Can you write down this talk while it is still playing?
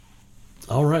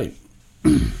All right.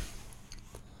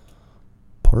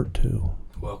 Part 2.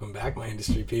 Welcome back, my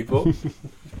industry people.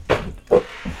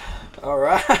 All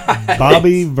right.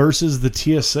 Bobby versus the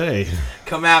TSA.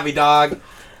 Come at me, dog.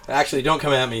 Actually, don't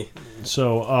come at me.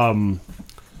 So,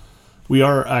 we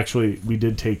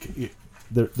did take...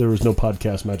 There was no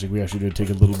podcast magic. We actually did take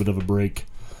a little bit of a break.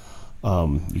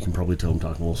 You can probably tell I'm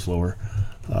talking a little slower.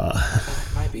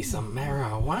 Might be some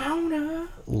marijuana.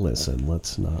 Listen,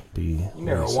 let's not be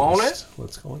marijuana. racist.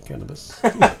 Let's call it cannabis.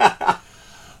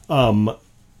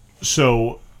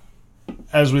 So,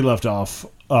 as we left off,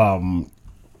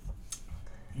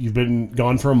 you've been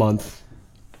gone for a month.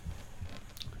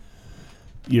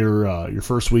 Your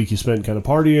first week you spent kind of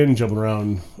partying, jumping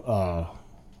around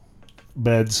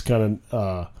beds, kind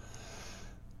of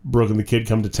Brooke and the kid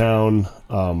come to town.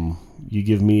 You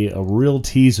give me a real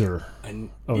teaser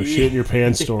of a shit in your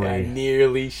pants story. I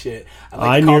nearly shit.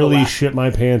 I nearly shit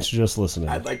my pants just listening.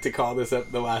 I'd like to call this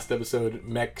the last episode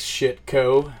Mech Shit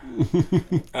Co.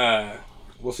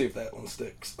 We'll see if that one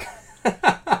sticks.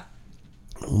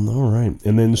 All right.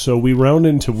 And then so we round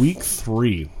into week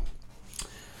 3.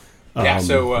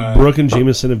 So Brooke and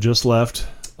Jameson have just left.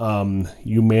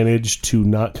 You managed to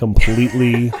not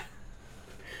completely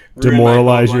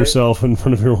demoralize yourself in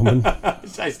front of your woman.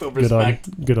 I still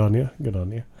respect. Good on you.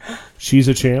 She's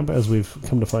a champ, as we've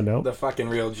come to find out. The fucking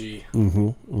real G.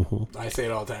 I say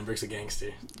it all the time. Brick's a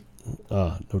gangster.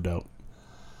 No doubt.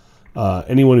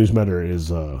 Anyone who's met her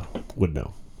would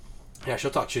know. Yeah,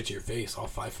 she'll talk shit to your face, all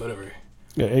 5 foot of her.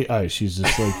 Yeah, she's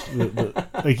just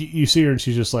like like you see her and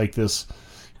she's just like this,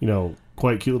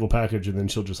 quite cute little package, and then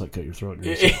she'll just like cut your throat. And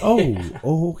you're just like,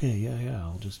 oh, okay, yeah.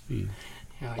 I'll just be.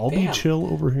 Like, I'll be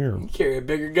chill over here. You carry a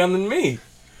bigger gun than me.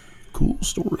 Cool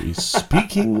stories.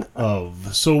 Speaking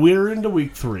of, so we're into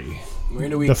week 3. We're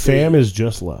into week 3. The fam is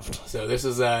just left. So this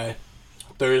is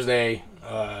Thursday.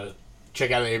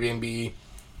 Check out the Airbnb. We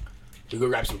go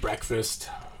grab some breakfast,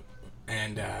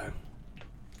 and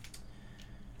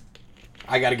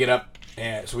I got to get up.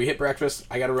 And so we hit breakfast.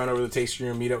 I got to run over to the tasting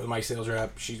room, meet up with my sales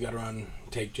rep. She's got to run,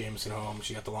 take Jameson home.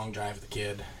 She got the long drive with the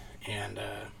kid, and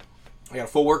I got a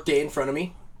full work day in front of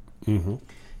me. Mm-hmm.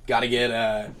 Got to get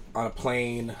on a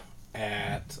plane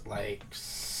at like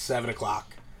 7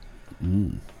 o'clock.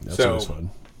 That's always fun.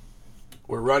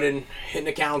 We're running, hitting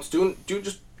accounts, doing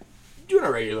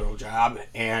a regular little job,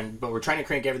 but we're trying to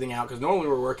crank everything out because normally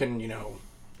we're working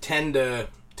 10 to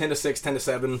 6, 10 to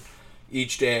 7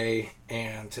 each day,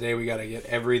 and today we got to get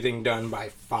everything done by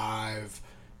 5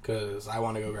 because I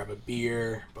want to go grab a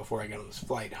beer before I get on this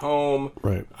flight home.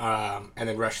 Right. And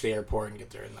then rush to the airport and get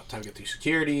there enough time to get through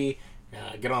security,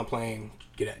 get on a plane,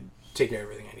 take care of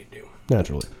everything I need to do.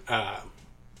 Naturally.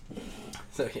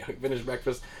 So we finished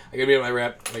breakfast. I gotta meet with my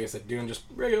rep, like I said, doing just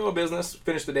regular little business.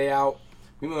 Finish the day out.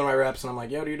 Meet with my reps, and I'm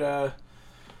like, yo, dude,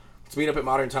 let's meet up at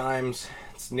Modern Times.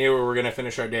 It's near where we're gonna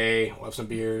finish our day. We'll have some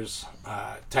beers.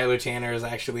 Tyler Tanner is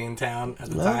actually in town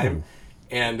at the time,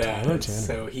 and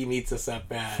so he meets us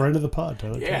up at friend of the pod,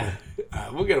 Tyler Tanner.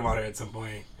 We'll get him on here at some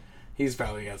point. He's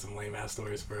probably got some lame ass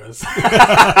stories for us.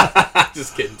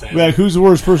 Just kidding, Tyler. Like, who's the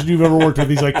worst person you've ever worked with?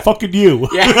 He's like, fucking you.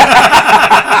 Yeah.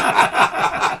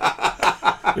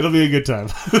 It'll be a good time.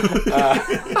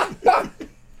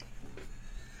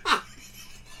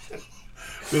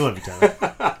 We love you,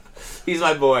 Tyler. He's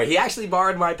my boy. He actually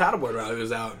borrowed my paddleboard while he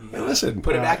was out. And,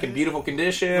 put it back in beautiful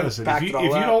condition. Packed it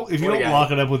all up. If you don't lock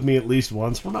it up with me at least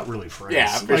once, we're not really friends.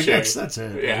 Yeah, for sure. That's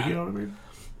it. Yeah. Like, you know what I mean?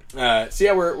 So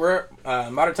yeah, we're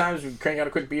Modern Times. We crank out a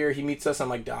quick beer. He meets us. I'm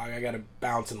like, dog, I gotta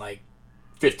bounce in like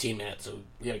 15 minutes. So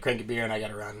we gotta crank a beer and I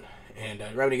gotta run. And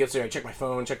right when he gets there, I check my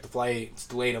phone, check the flight. It's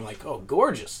delayed. I'm like, oh,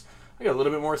 gorgeous. I got a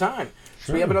little bit more time.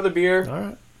 So we have another beer. All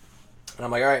right. And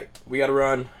I'm like, all right, we gotta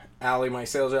run. Allie, my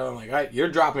sales rep, I'm like, all right, you're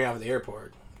dropping me off at the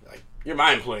airport. Like, you're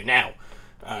my employee now.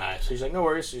 So she's like, no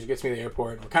worries. She gets me to the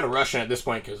airport. We're kind of rushing at this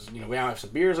point because we now have some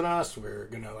beers in us. We're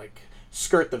gonna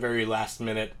skirt the very last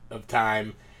minute of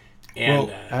time. And,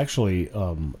 well, actually,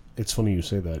 it's funny you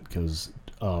say that because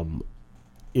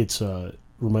it's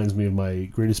reminds me of my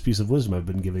greatest piece of wisdom I've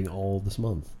been giving all this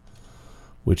month,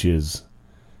 which is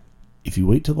if you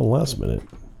wait till the last minute,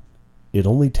 it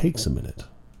only takes a minute.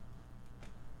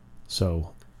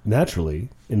 So, naturally,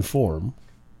 in form,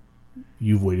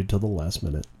 you've waited till the last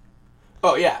minute.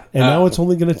 Oh, yeah. And now it's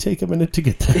only going to take a minute to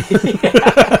get there.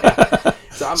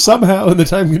 So somehow, in the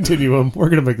time continuum, we're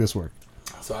going to make this work.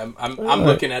 So I'm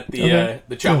looking at the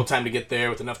travel time to get there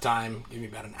with enough time. Give me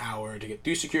about an hour to get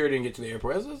through security and get to the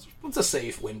airport. It's a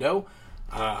safe window.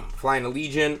 Flying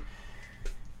Allegiant.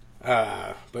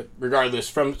 But regardless,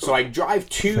 so I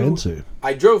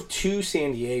drove to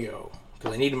San Diego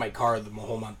because I needed my car the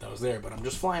whole month I was there. But I'm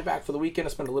just flying back for the weekend to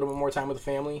spend a little bit more time with the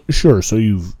family. Sure. So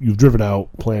you've driven out.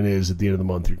 Plan is at the end of the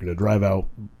month you're going to drive out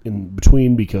in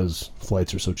between because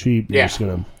flights are so cheap. You're just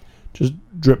going to just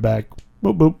drip back.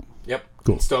 Boop boop. Yep.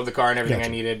 Cool. Still have the car and everything Gotcha.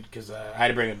 I needed because I had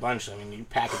to bring a bunch. I mean, you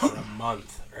pack it for a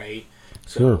month, right?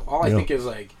 So Sure. all I think is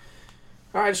like,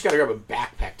 all right, I just got to grab a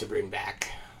backpack to bring back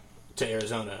to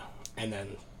Arizona and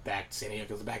then back to San Diego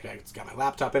because the backpack's got my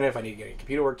laptop in it if I need to get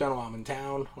computer work done while I'm in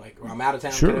town, like or I'm out of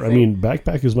town. Sure. Kind of I thing. mean,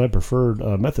 backpack is my preferred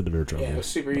method of air travel. Yeah, it was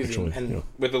super easy. Actually, and yeah.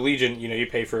 with the Legion, you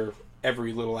pay for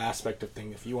every little aspect of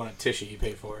thing. If you want a tissue, you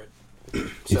pay for it.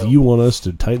 If you want us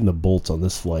to tighten the bolts on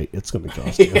this flight, it's going to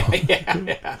cost you.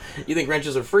 yeah. You think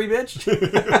wrenches are free, bitch?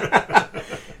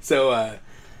 So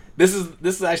this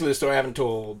is actually the story I haven't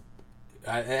told.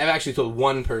 I've actually told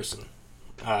one person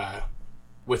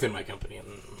within my company. And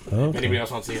if anybody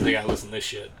else wants to hear, they gotta listen to this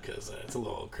shit because it's a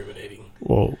little incriminating.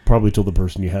 Well, probably told the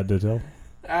person you had to tell.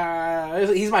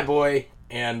 He's my boy,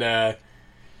 and I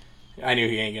knew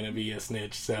he ain't gonna be a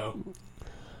snitch. So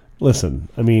Listen,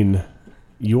 I mean,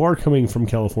 you are coming from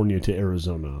California to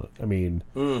Arizona. I mean,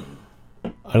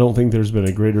 I don't think there's been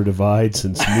a greater divide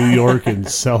since New York and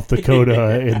South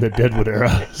Dakota in the Deadwood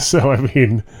era. So, I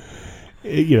mean,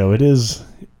 it is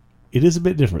a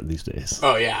bit different these days.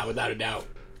 oh yeah, without a doubt.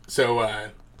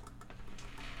 So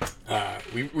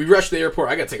we rushed to the airport.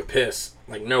 I got to take a piss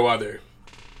like no other.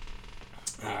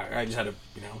 I just had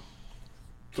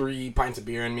 3 pints of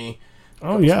beer in me.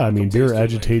 Oh yeah, I mean, beer tasted,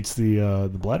 agitates the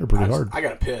bladder pretty hard. I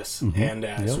got to piss, and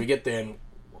Yep. so we get there and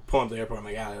we're pulling up to the airport. I'm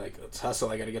like, let's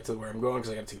hustle. I got to get to where I'm going because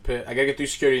I got to take a piss. I got to get through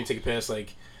security and take a piss.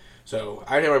 So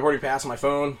I had my boarding pass on my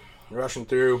phone, rushing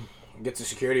through. Get to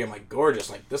security. I'm like,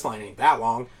 gorgeous. Like this line ain't that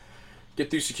long.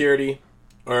 Get through security,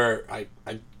 or I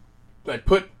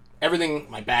put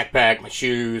everything, my backpack, my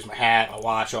shoes, my hat, my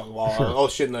watch on the wall, all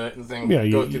the shit in the thing. Yeah,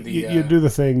 go you, through the you do the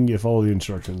thing. You follow the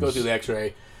instructions. go through the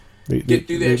X-ray. They Get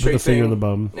through the put X-ray the finger thing. in the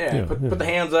bum. Yeah, put the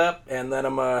hands up, and then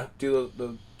I'm do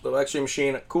the little X-ray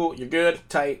machine. Cool, you're good,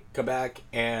 tight. Come back,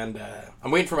 and I'm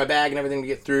waiting for my bag and everything to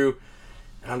get through,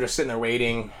 and I'm just sitting there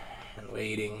waiting and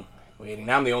waiting.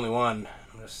 Now I'm the only one.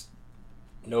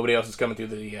 Nobody else is coming through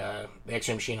the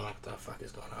X-ray machine. I'm like, what the fuck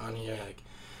is going on here? Like,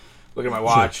 look at my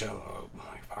watch. Sure. I'm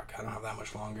like, fuck, I don't have that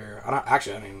much longer. I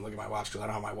don't even look at my watch because I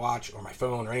don't have my watch or my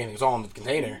phone or anything. It's all in the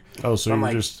container. Oh, so I'm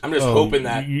I'm just hoping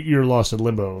that you're lost in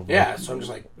limbo. Yeah, so I'm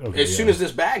just like, Okay, as soon as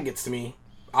this bag gets to me,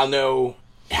 I'll know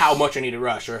how much I need to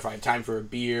rush, or if I have time for a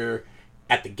beer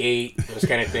at the gate, those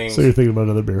kind of things. So you're thinking about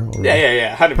another beer? All right.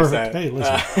 Yeah, 100%. Perfect. Hey,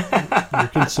 listen, you're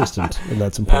consistent, and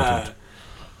that's important.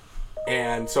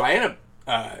 And so I end up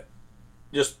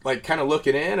just like kind of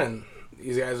looking in, and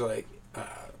these guys are like,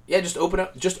 just open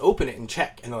it and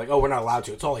check. And they're like, oh, we're not allowed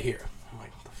to. It's all here. I'm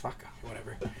like, what the fuck?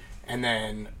 Whatever. And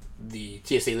then the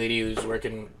TSA lady who's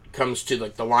working comes to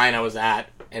like the line I was at,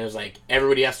 and it was like,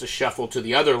 everybody has to shuffle to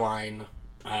the other line.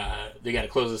 They got to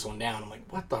close this one down. I'm like,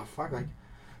 what the fuck? Like,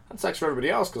 that sucks for everybody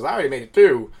else because I already made it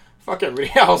through. Fuck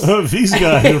everybody else. These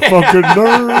guys are fucking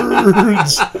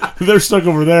nerds. They're stuck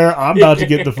over there. I'm about to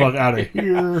get the fuck out of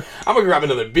here. I'm gonna grab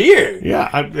another beer.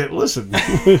 Yeah, listen,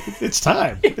 it's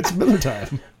time. It's Miller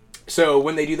time. So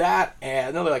when they do that, and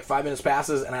another like 5 minutes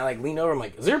passes, and I like lean over. I'm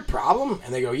like, "Is there a problem?"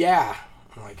 And they go, "Yeah."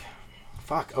 I'm like,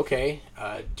 "Fuck, okay."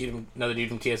 Another dude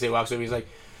from TSA walks over. He's like,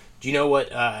 "Do you know what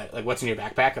what's in your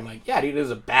backpack?" I'm like, "Yeah, dude. There's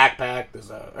a backpack.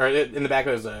 In the backpack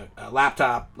there's a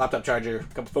laptop charger,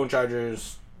 a couple phone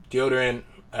chargers, deodorant,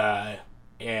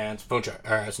 and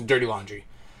some dirty laundry."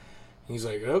 And he's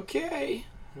like, "Okay."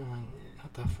 I'm like,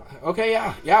 what the fuck? Okay,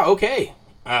 yeah, okay.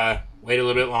 Wait a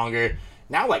little bit longer.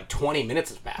 Now like 20 minutes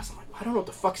has passed. I'm like, I don't know what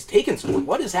the fuck's taking so long.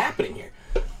 What is happening here?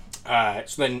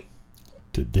 So then,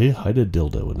 did they hide a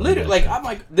dildo in the literally, backpack? I'm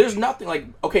like, there's nothing. Like,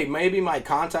 okay, maybe my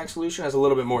contact solution has a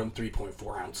little bit more than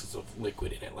 3.4 ounces of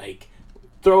liquid in it. Like,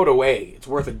 throw it away. It's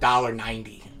worth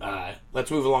 $1.90. Let's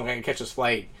move along. I can catch this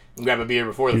flight and grab a beer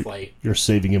before the flight. You're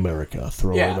saving America.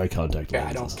 Throw away my contact Yeah,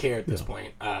 I lenses. don't care at this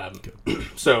point.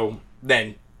 So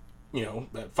then,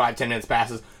 5-10 minutes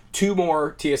passes. 2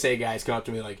 more TSA guys come up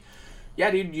to me like, "Yeah,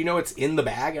 dude, you know what's in the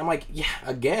bag?" I'm like, "Yeah,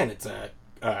 again, it's a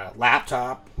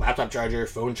laptop charger,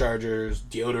 phone chargers,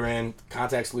 deodorant,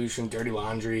 contact solution, dirty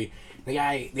laundry." The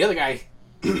other guy,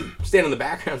 standing in the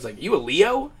background is like, "You a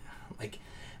Leo?"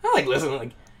 I'm like, listen,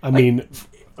 like, I mean,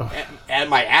 at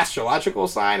my astrological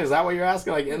sign, is that what you're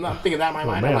asking? Like, and I'm thinking that in my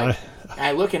mind. man, I'm like,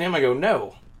 I look at him, I go,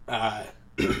 "No."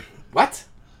 What?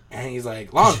 And he's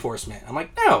like, "Law enforcement." I'm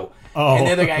like, "No." Oh. And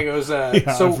the other guy goes, I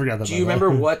 "So, forgot about do you that. remember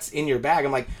what's in your bag?"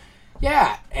 I'm like,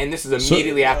 "Yeah." And this is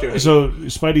immediately after. So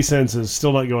Spidey sense is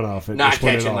still not going off. At Not this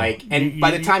point at catching, all. like, and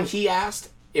by the time he asked,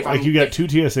 if like I'm, you got two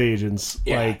TSA agents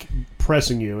Yeah. like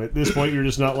pressing you. At this point, you're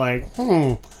just not like,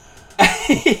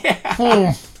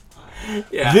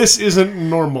 yeah. this isn't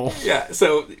normal. Yeah,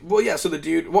 so the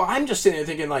dude. Well, I'm just sitting there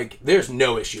thinking like, there's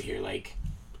no issue here. Like,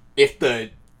 if the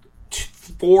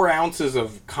 4 ounces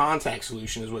of contact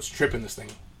solution is what's tripping this thing,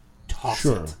 toss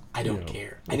Sure. it. I don't Yeah.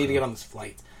 care. I need to get on this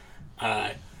flight.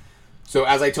 So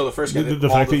as I told the first guy, The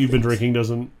all fact that you've been things- drinking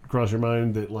doesn't cross your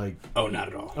mind that like, Oh, not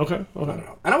at all. okay. Not at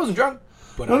all. And I wasn't drunk,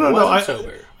 but I No. wasn't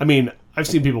sober. I mean, I've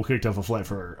seen people kicked off a flight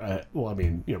for.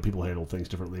 People handle things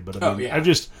differently, but I mean, yeah. I've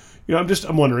just,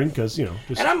 I'm wondering because just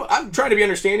And I'm trying to be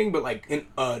understanding, but like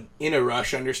in a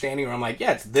rush understanding, where I'm like,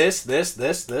 yeah, it's this,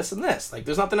 and this. Like,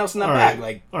 there's nothing else in that all bag. right,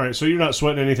 Like, all right. So you're not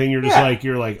sweating anything. You're just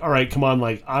Yeah. all right, come on,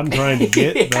 like I'm trying to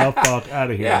get the fuck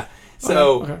out of here. yeah.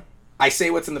 So Okay. I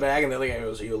say what's in the bag, and the other guy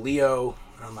goes, "Are you a Leo?"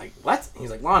 And I'm like, "What?" And he's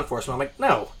like, "Law enforcement." I'm like,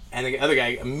 "No." And the other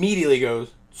guy immediately goes,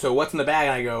 "So what's in the bag?"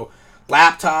 And I go,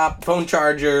 "Laptop, phone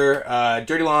charger,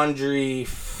 dirty laundry,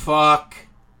 fuck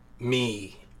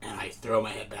me." And I throw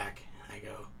my head back. I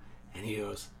go, and he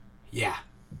goes, "Yeah,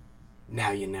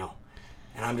 now you know."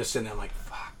 And I'm just sitting there, I'm like,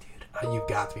 "Fuck, dude, you've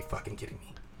got to be fucking kidding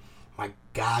me." My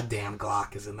goddamn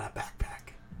Glock is in that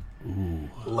backpack. Ooh.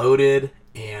 Loaded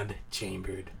and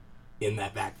chambered in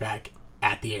that backpack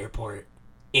at the airport,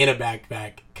 in a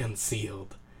backpack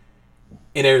concealed.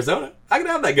 In Arizona, I can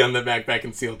have that gun in the backpack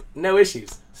concealed, no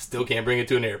issues. Still can't bring it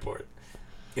to an airport.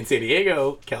 In San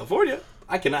Diego, California,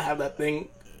 I cannot have that thing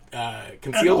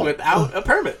concealed without a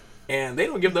permit, and they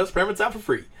don't give those permits out for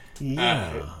free.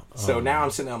 Yeah. So now I'm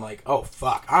sitting there, I'm like, oh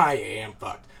fuck, I am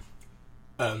fucked.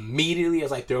 Immediately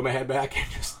as I throw my head back, I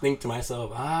just think to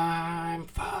myself, I'm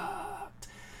fucked.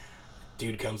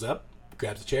 Dude comes up,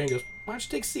 grabs a chair, and goes, "Why don't you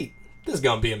take a seat? This is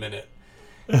gonna be a minute."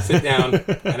 Sit down,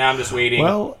 and I'm just waiting.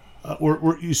 Well,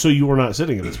 so you were not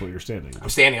sitting at this point. You're standing. I'm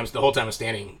standing. The whole time I'm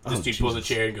standing. This Oh, dude pulls a Jesus.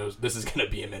 chair and goes, "This is gonna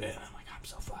be a minute." And I'm like, "I'm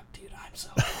so fucked, dude. I'm so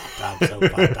fucked. I'm so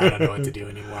fucked. I don't know what to do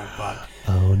anymore. I'm fucked."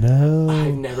 Oh no!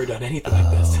 I've never done anything like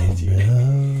this.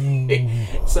 Dude.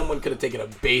 Someone could have taken a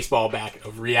baseball bat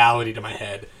of reality to my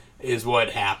head. Is what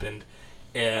happened.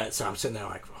 So I'm sitting there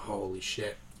like, holy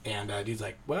shit. And dude's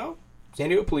like, "Well, San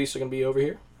Diego police are gonna be over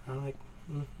here." I'm like,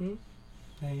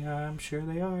 I'm sure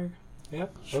they are.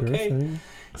 Yep. Sure Okay. thing.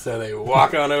 So they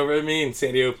walk on over to me, and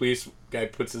San Diego police guy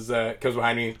puts his comes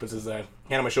behind me, puts his hand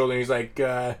on my shoulder, and he's like,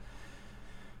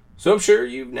 "So I'm sure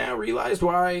you've now realized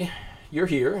why you're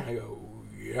here." And I go,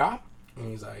 "Yeah."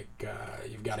 And he's like,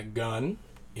 "You've got a gun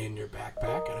in your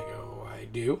backpack." And I go, "I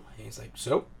do." And he's like,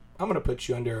 "So I'm gonna put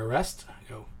you under arrest." I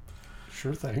go,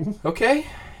 Sure thing. "Okay."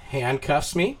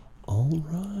 Handcuffs me. All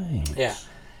right. Yeah.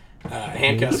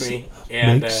 Handcuffs me.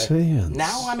 And Makes sense.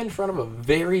 now I'm in front of a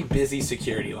very busy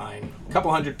security line. A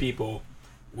couple hundred people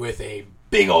with a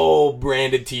big old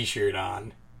branded t-shirt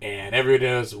on. And everybody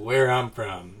knows where I'm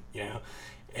from, you know.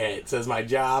 And it says my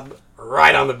job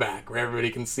right on the back where everybody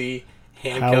can see.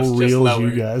 Handcuffs How just real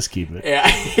lowered. you guys keep it? Yeah.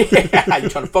 You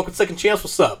trying to fuck with Second Chance?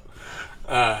 What's up?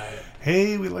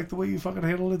 Hey, we like the way you fucking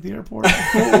handled it at the airport.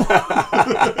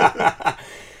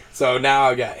 So now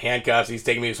I've got handcuffs. He's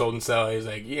taking me to his holding cell. He's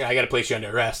like, "Yeah, I got to place you under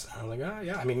arrest." I'm like, "Oh,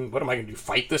 yeah. I mean, what am I going to do?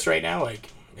 Fight this right now?" Like,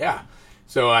 yeah.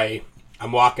 So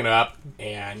I'm walking up,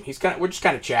 and we're just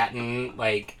kind of chatting.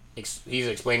 Like, he's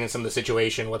explaining some of the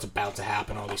situation, what's about to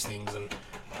happen, all these things, and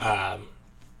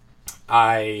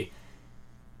I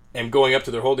am going up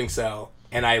to their holding cell,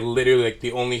 and I literally, like,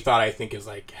 the only thought I think is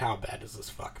like, how bad does this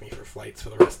fuck me for flights for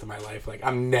the rest of my life? Like,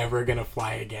 I'm never gonna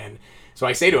fly again. So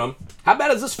I say to him, "How bad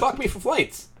does this fuck me for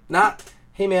flights?" Not,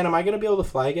 "Hey man, am I gonna be able to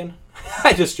fly again?"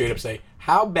 I just straight up say,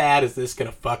 "How bad is this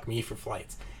gonna fuck me for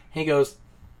flights?" And he goes,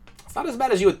 "It's not as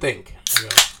bad as you would think." I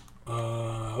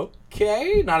go,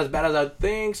 "Okay, not as bad as I would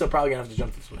think, so probably gonna have to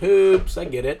jump through some hoops. I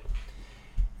get it."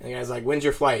 And the guy's like, "When's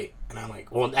your flight?" And I'm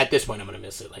like, "Well, at this point, I'm gonna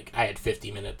miss it. Like, I had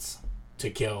 50 minutes to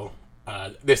kill.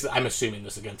 I'm assuming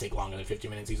this is gonna take longer than 50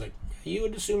 minutes." He's like, "You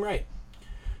would assume right."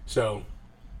 So,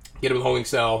 get him in the holding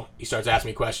cell. He starts asking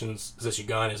me questions. "Is this your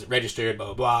gun? Is it registered? Blah,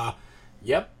 blah, blah."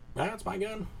 "Yep, that's my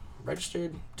gun.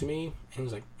 Registered to me." And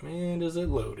he's like, "And is it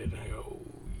loaded?" And I go,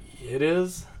 "It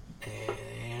is.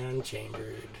 And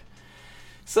chambered."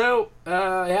 So,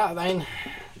 yeah, then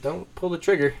don't pull the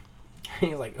trigger.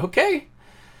 He's like, "Okay."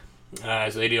 So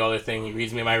they do all their thing. He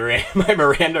reads me my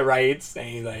Miranda rights. And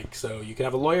he's like, "So you can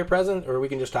have a lawyer present or we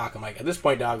can just talk." I'm like, "At this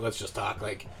point, dog, let's just talk.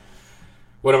 Like,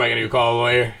 what am I going to do? Call a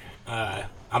lawyer?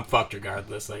 I'm fucked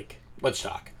regardless. Like, let's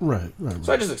talk." Right.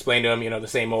 So I just explained to him, the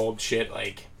same old shit.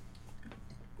 Like,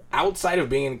 outside of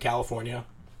being in California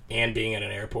and being at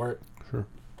an airport, Sure.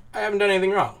 I haven't done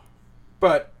anything wrong.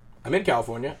 But I'm in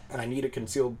California and I need a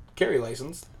concealed carry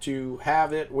license to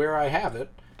have it where I have it.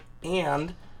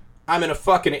 and I'm in a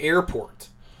fucking airport.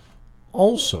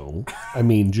 Also, I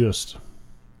mean, just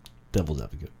devil's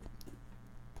advocate.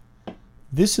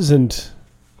 This isn't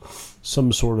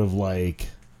some sort of like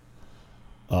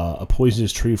a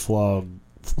poisonous tree frog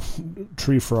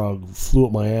flew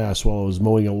up my ass while I was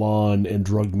mowing a lawn and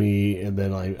drugged me, and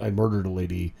then I murdered a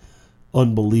lady.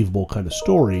 Unbelievable kind of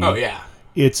story. Oh yeah.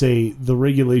 It's the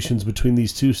regulations between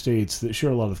these two states that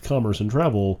share a lot of commerce and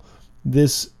travel.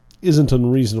 This isn't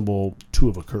unreasonable to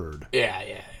have occurred. Yeah.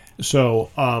 So,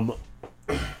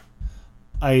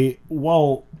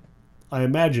 while I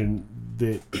imagine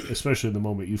that, especially in the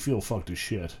moment, you feel fucked as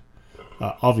shit.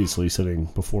 Obviously, sitting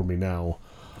before me now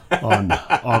on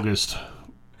August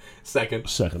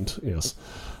 2nd, yes.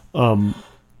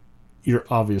 You're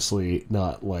obviously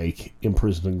not like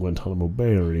imprisoned in Guantanamo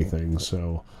Bay or anything.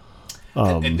 So,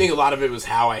 I think a lot of it was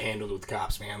how I handled it with the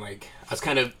cops, man. Like I was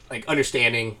kind of like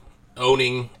understanding,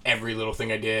 owning every little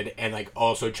thing I did, and like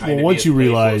also trying to once be you as playful as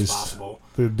realized possible.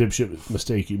 the dipshit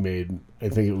mistake you made, I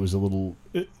think it was a little,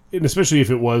 and especially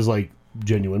if it was like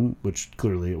genuine, which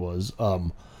clearly it was. I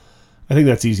think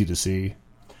that's easy to see.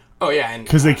 Oh yeah, and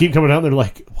because they keep coming out and they're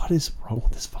like, "What is wrong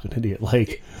with this fucking idiot?"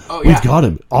 Like, oh, yeah. We've got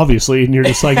him, obviously, and you're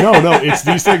just like, "No, it's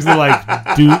these things." They're like,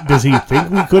 does he think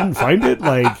we couldn't find it?"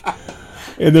 Like,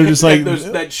 and they're just like, there's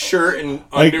that shirt and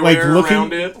underwear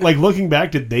around it. Like looking back,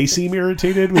 did they seem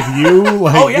irritated with you?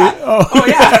 Like, oh yeah,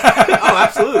 oh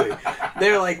absolutely.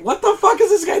 They're like, "What the fuck is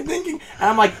this guy thinking?" And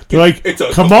I'm like, they're like, "It's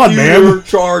a come on, man,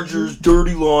 Chargers,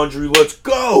 dirty laundry. Let's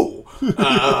go."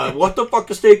 What the fuck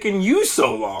is taking you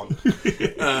so long?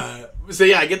 So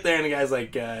yeah, I get there and the guy's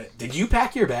like, "Did you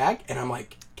pack your bag?" And I'm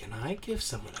like, "Can I give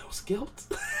someone else guilt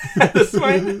at this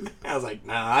point?" I was like,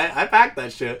 "Nah, I packed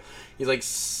that shit." He's like,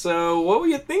 "So what were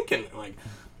you thinking?" I'm like,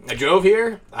 "I drove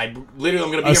here. I'm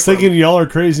gonna be." I was thinking y'all are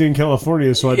crazy in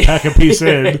California, so I'd pack a piece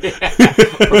in.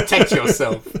 Protect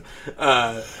yourself.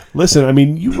 Listen, I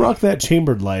mean, you rock that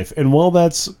chambered life, and while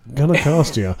that's gonna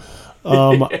cost you.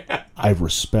 I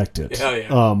respect it. Hell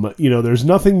yeah. There's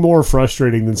nothing more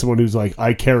frustrating than someone who's like,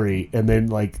 "I carry," and then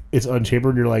like it's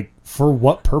unchambered, and you're like, "For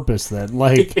what purpose then?"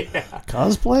 Like,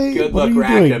 cosplay? Good what luck are you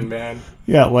racking, doing? man.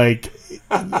 Yeah, like,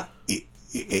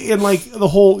 and like the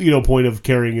whole point of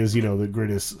carrying is the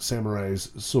greatest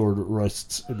samurai's sword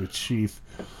rusts in its sheath,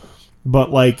 but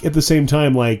like at the same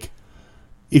time, like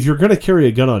if you're gonna carry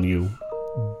a gun on you,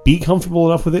 be comfortable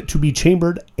enough with it to be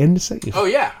chambered and safe. Oh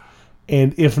yeah.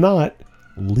 And if not,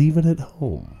 leave it at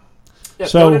home. Yeah,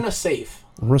 throw it in a safe.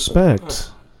 Respect.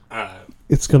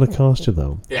 It's going to cost you,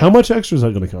 though. Yeah. How much extra is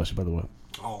that going to cost you, by the way?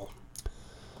 All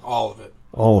of it.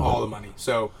 All the money.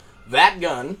 So, that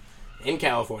gun in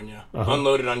California,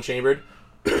 unloaded, unchambered,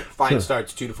 fine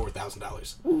starts $2,000 to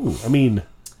 $4,000. Ooh, I mean,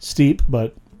 steep,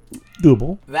 but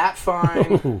doable. That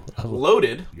fine,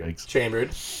 loaded, Yikes. chambered,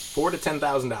 $4,000 to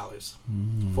 $10,000.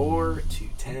 $4,000 to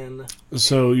 $10,000.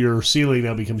 So your ceiling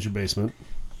now becomes your basement.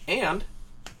 And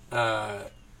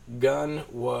gun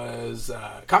was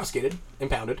confiscated,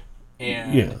 impounded,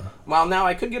 and while now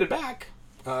I could get it back,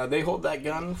 they hold that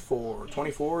gun for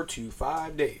 24 to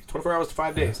 5 days. 24 hours to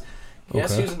 5 days.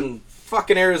 Yes, he's in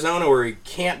fucking Arizona where he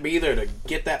can't be there to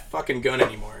get that fucking gun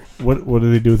anymore. What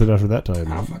do they do with it after that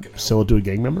time? I don't fucking know. Sell it to a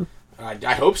gang member?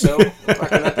 I hope so.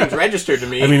 Fucking that thing's registered to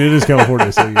me. I mean, it is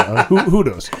California, so who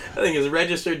knows? That thing is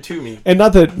registered to me. And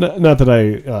not that I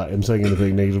am saying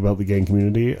anything negative about the gang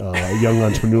community. Young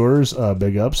entrepreneurs,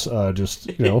 big ups. It's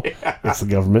the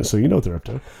government, so you know what they're up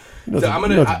to. So I'm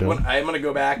gonna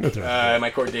go back. My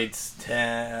court date's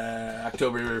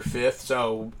October 5th,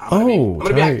 so I'm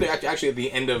gonna be actually at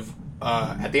the end of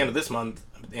this month,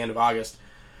 at the end of August.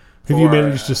 Have you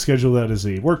managed to schedule that as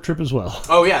a work trip as well?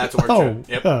 Oh yeah, that's a work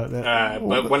trip. Yep.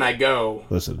 But when I go,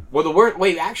 listen. Well,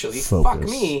 actually, focus. Fuck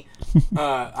me.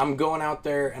 I'm going out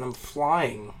there and I'm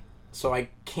flying, so I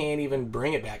can't even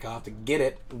bring it back. I'll have to get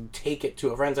it, and take it to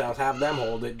a friend's house, have them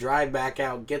hold it, drive back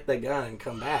out, get the gun, and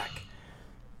come back.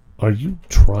 Are you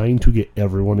trying to get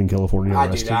everyone in California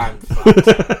arrested? Dude, I'm fucked.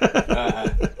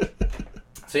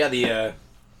 So yeah, they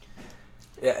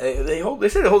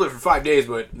said they hold it for 5 days,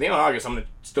 but at the end of August, I'm gonna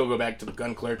still go back to the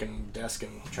gun clerk and desk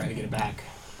and try to get it back.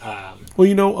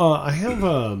 Well, I have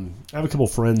a couple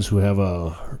friends who have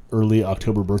early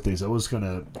October birthdays. I was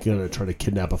gonna try to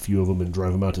kidnap a few of them and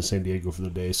drive them out to San Diego for the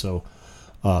day. So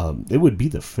it would be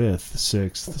the 5th,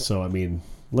 6th. So I mean,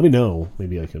 let me know.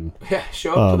 Maybe I can. Yeah,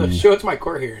 show up to my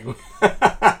court hearing.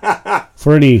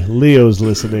 For any Leos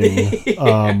listening,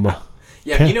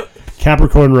 yeah,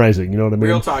 Capricorn rising. You know what I mean?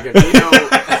 Real talk.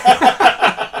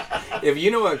 If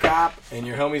you know a cop and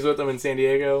your homies with them in San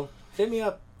Diego, hit me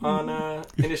up on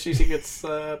Industry Secrets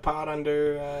Pod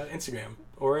under Instagram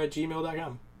or at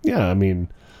gmail.com. Yeah, I mean,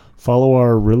 follow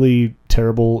our really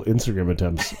terrible Instagram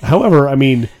attempts. However, I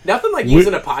mean, nothing like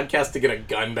using a podcast to get a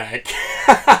gun back.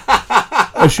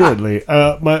 Assuredly,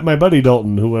 my buddy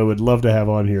Dalton, who I would love to have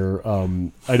on here.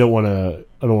 I don't want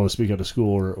to speak out of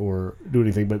school or do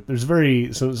anything, but there's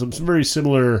some very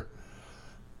similar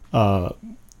tail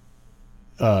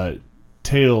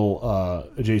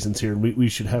adjacents here, and we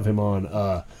should have him on.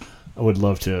 I would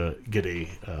love to get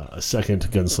a second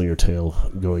gunslinger tale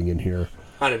going in here.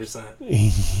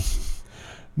 100%.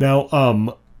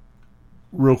 Now,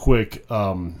 real quick,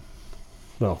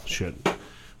 well, shit.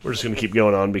 We're just going to keep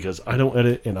going on because I don't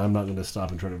edit, and I'm not going to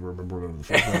stop and try to remember what the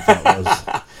fuck that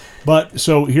was. But,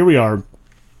 so, here we are.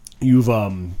 You've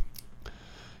come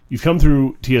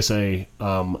through TSA.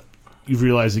 You've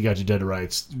realized they got you dead to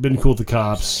rights. Been cool with the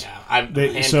cops. Yeah,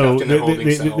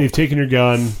 they've taken your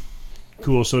gun.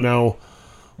 Cool. So now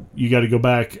you got to go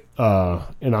back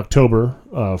in October,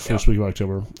 first week of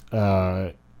October.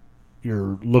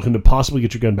 You're looking to possibly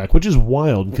get your gun back, which is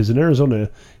wild because in Arizona,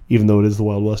 even though it is the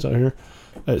Wild West out here,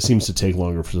 it seems to take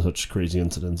longer for such crazy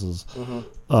incidences.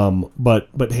 Mm-hmm.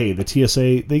 But hey, the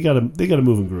TSA they got to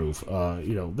move and groove.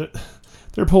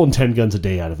 They're pulling 10 guns a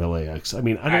day out of LAX. I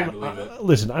mean,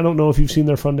 listen. I don't know if you've seen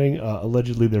their funding.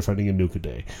 Allegedly, they're funding a nuke a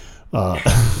day.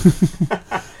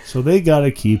 So they got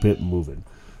to keep it moving.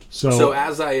 So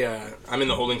as I'm in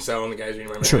the holding cell and the guys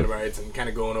reading my rights and kind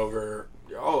of going over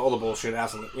all the bullshit,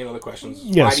 asking the questions.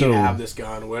 Yeah, why do you have this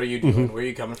gun? What are you doing? Mm-hmm. Where are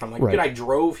you coming from? Like, right. Dude, I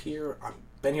drove here. I've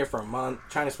been here for a month,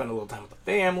 trying to spend a little time with the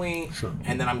family,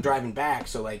 and then I'm driving back.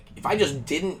 So like, if I just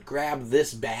didn't grab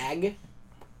this bag,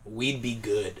 we'd be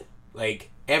good. Like,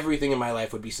 everything in my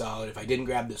life would be solid if I didn't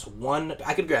grab this one.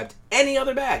 I could grab any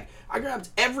other bag. I grabbed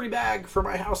every bag for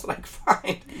my house that I could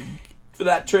find for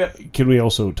that trip. Can we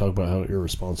also talk about how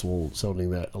irresponsible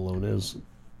sounding that alone is?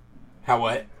 How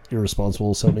what?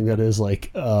 Irresponsible sounding that is. Like,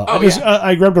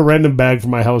 I grabbed a random bag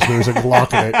from my house and there's a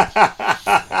Glock in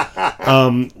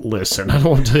it. Listen, I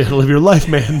don't want to tell you how to live your life,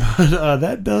 man, but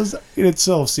that does in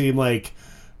itself seem like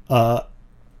a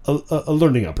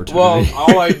learning opportunity. Well,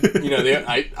 all I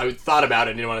thought about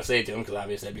it and didn't want to say it to him because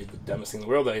obviously that'd be the dumbest thing in the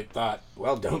world. I thought,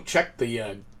 well, don't check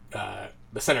the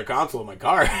center console of my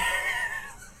car.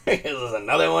 There's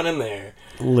another one in there.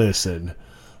 Listen,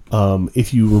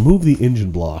 if you remove the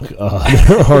engine block,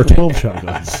 there are 12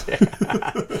 shotguns.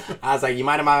 I was like, you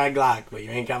might have my Glock, but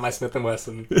you ain't got my Smith &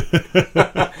 Wesson.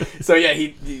 So yeah,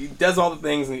 he does all the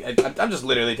things. And I'm just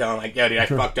literally telling him, like, yeah, dude, I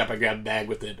fucked up. I grabbed a bag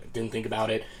with it. I didn't think about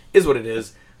it. Is what it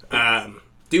is.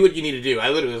 Do what you need to do. I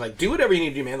literally was like, do whatever you need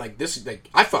to do, man. Like, this, like,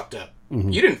 I fucked up. Mm-hmm.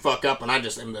 You didn't fuck up, and I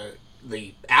just am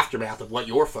the aftermath of what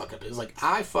your fuck up is. Like,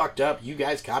 I fucked up. You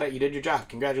guys caught it. You did your job.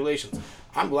 Congratulations.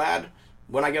 I'm glad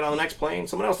when I get on the next plane,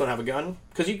 someone else don't have a gun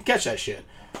because you can catch that shit.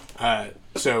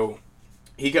 So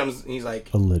he comes, and he's like,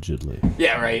 allegedly.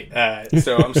 Yeah, right.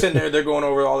 So I'm sitting there. They're going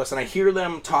over all this, and I hear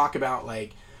them talk about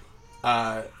like,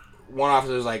 one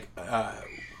officer's like,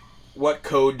 what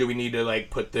code do we need to like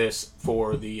put this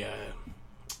for the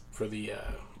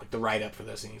like the write up for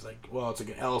this? And he's like, well, it's like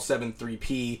an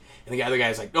L73P. And the other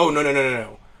guy's like, oh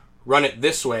no, run it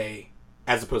this way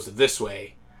as opposed to this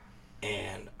way.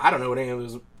 And I don't know what any of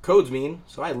those codes mean,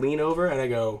 so I lean over and I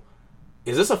go,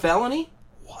 is this a felony?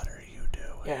 What are you doing?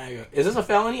 Yeah, I go, is this a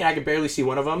felony? And I could barely see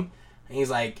one of them. And he's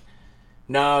like,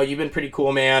 no, you've been pretty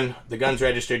cool, man. The gun's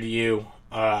registered to you.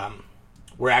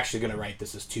 We're actually going to write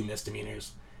this as 2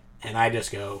 misdemeanors. And I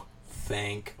just go,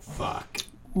 thank fuck.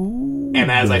 Ooh,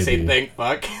 and as I say thank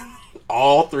fuck,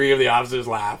 all 3 of the officers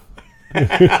laugh.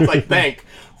 I was like, thank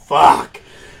fuck.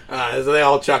 So they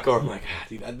all chuckle. I'm like,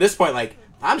 dude, at this point, like,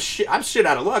 I'm shit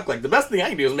out of luck. Like, the best thing I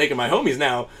can do is making my homies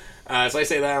now. So I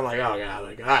say that, I'm like, oh god,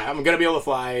 like, all right, I'm gonna be able to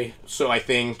fly. So I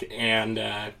think, and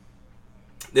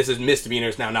this is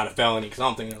misdemeanors now, not a felony. Because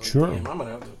I'm thinking, like, sure, damn, I'm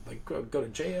gonna like go to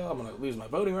jail. I'm gonna lose my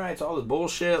voting rights. All this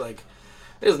bullshit. Like,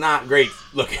 this is not great.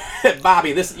 Look, Bobby,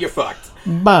 you're fucked.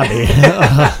 Bobby,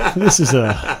 this is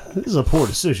a poor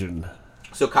decision.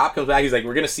 So cop comes back. He's like,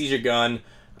 we're gonna seize your gun.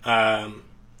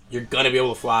 You're gonna be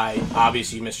able to fly.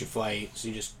 Obviously, you missed your flight, so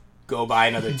you just go buy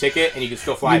another ticket and you can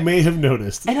still fly. You may have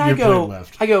noticed. And I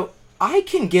go, I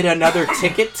can get another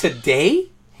ticket today?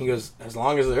 He goes, as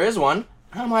long as there is one.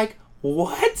 And I'm like,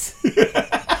 what?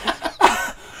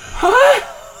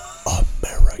 Huh?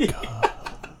 America.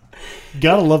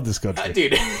 Gotta love this country.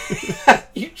 Dude,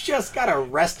 you just got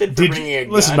arrested for bringing a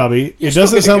gun. Listen, Bobby, it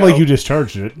doesn't sound like you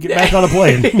discharged it. Get back on a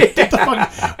plane. Get the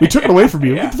fuck, we took it away from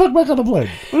you. Yeah. Get the fuck back on the plane.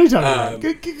 What are you talking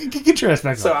about? Get your ass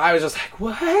back on. So I was just like,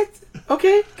 what?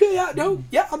 Okay, good,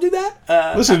 yeah, I'll do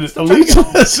that. Listen,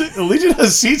 Allegiant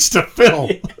has seats to fill.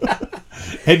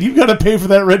 and you got to pay for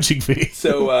that wrenching fee.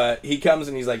 So he comes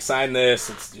and he's like, sign this.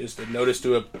 It's just a notice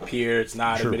to appear. It's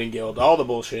not admitting guilt. All the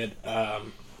bullshit.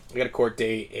 We got a court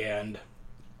date, and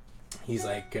he's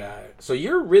like, so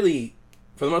you're really,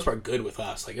 for the most part, good with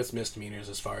us. Like, it's misdemeanors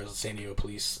as far as the San Diego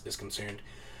police is concerned.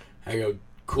 I go,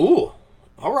 cool.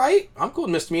 All right. I'm cool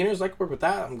with misdemeanors. I can work with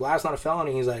that. I'm glad it's not a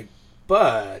felony. He's like,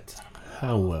 but...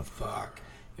 However. Fuck.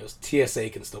 He goes, TSA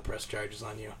can still press charges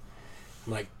on you.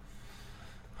 I'm like,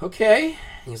 okay.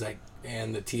 He's like,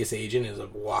 and the TSA agent is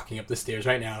walking up the stairs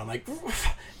right now. And I'm like,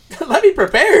 let me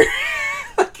prepare.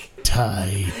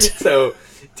 Tight. So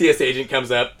TSA agent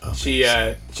comes up. She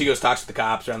goes talks to the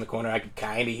cops around the corner. I could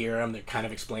kind of hear them. They're kind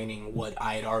of explaining what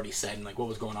I had already said and like what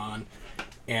was going on.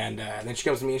 And then she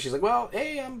comes to me and she's like, well,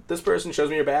 hey, I'm this person. Shows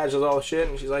me your badge, does all the shit.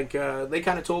 And she's like, they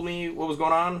kind of told me what was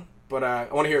going on, but I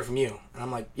want to hear it from you. And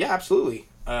I'm like, yeah, absolutely.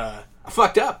 I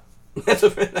fucked up. I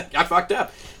fucked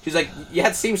up. She's like, yeah,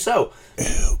 it seems so.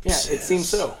 Oops. Yeah, it seems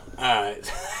so.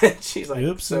 She's like,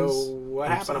 Oops. so what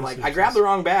happened? I'm like, I grabbed the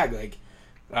wrong bag. Like,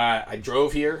 I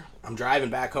drove here. I'm driving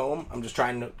back home. I'm just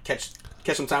trying to catch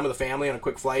some time with the family on a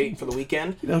quick flight for the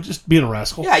weekend. You know, just being a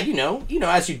rascal. Yeah, you know,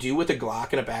 as you do with a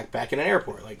Glock and a backpack in an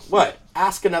airport. Like, what?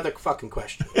 Ask another fucking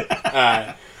question.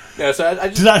 No, so I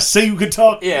just, did I say you could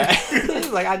talk? Yeah,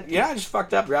 like I just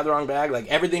fucked up. Grabbed the wrong bag. Like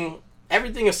everything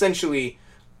essentially.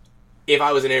 If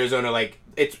I was in Arizona, like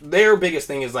it's their biggest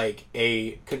thing is like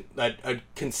a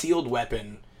concealed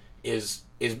weapon is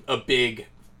a big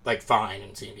like fine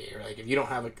in San Diego. Like if you don't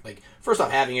have a like first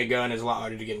off, having a gun is a lot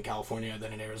harder to get in California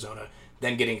than in Arizona.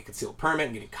 Then getting a concealed permit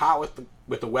and getting caught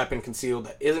with the weapon concealed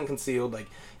that isn't concealed. Like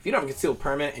if you don't have a concealed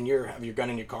permit and you have your gun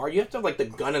in your car, you have to have like the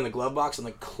gun in the glove box and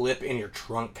the clip in your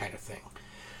trunk kind of thing.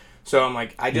 So I'm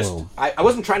like, I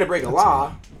wasn't trying to break a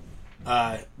law,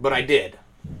 but I did.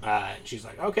 And she's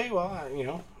like, okay,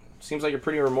 well, seems like you're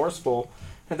pretty remorseful.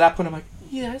 At that point, I'm like,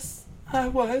 yes, I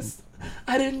was.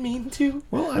 I didn't mean to.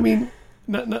 Well, I mean,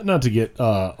 not to get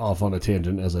off on a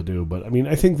tangent as I do, but I mean,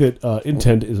 I think that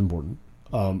intent is important.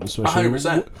 Especially,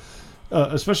 100%.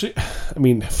 Especially, I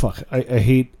mean, fuck, I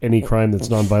hate any crime that's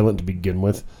nonviolent to begin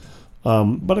with.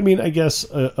 But I mean, I guess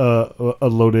a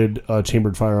loaded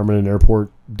chambered firearm in an airport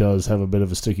does have a bit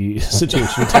of a sticky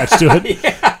situation attached to it.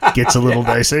 Yeah. Gets a little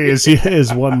dicey,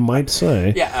 as one might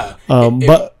say. Yeah.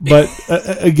 But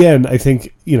again, I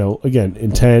think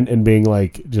intent and being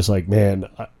like, just like, man,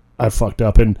 I fucked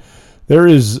up, and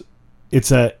it's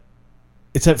that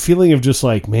feeling of just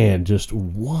like, man, just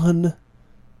one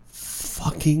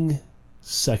fucking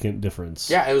second difference.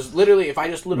 Yeah, it was literally if I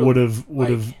just would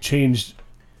have changed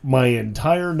my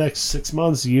entire next 6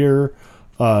 months, year,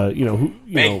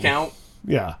 bank account.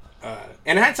 Yeah.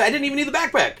 And in hindsight, I didn't even need the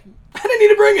backpack. I didn't need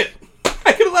to bring it.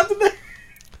 I could have left it there.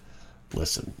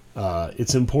 Listen,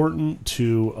 it's important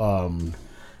to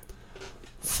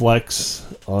flex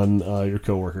on your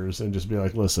coworkers and just be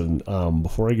like, listen,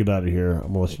 before I get out of here, I'm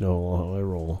gonna let you know how I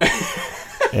roll.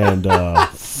 And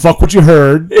fuck what you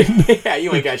heard. Yeah,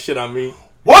 you ain't got shit on me.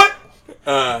 What?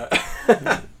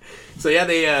 So yeah,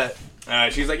 they.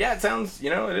 She's like, yeah, it sounds,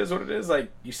 it is what it is.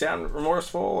 Like, you sound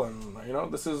remorseful,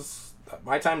 and this is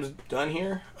my time's done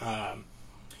here.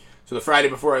 So the Friday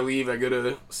before I leave, I go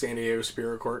to San Diego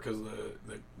Superior Court because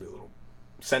the little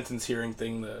sentence hearing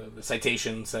thing, the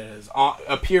citation says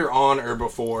appear on or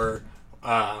before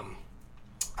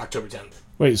October 10th.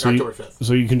 Wait, so October 5th.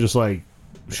 So you can just like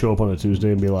show up on a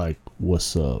Tuesday and be like,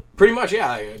 "What's up?" Pretty much,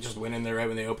 yeah. I just went in there right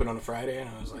when they opened on a Friday, and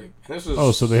I was like, and "This was."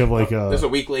 Oh, so they have like this is a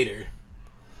week later.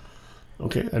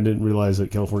 Okay, I didn't realize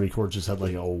that California courts just had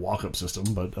like a walk-up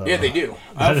system, but yeah, they do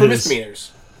for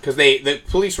misdemeanors. Because the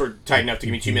police were tight enough to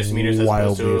give me 2 misdemeanors as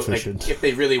opposed to, efficient. like, if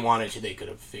they really wanted to, they could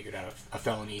have figured out a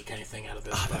felony kind of thing out of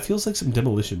this. That feels like some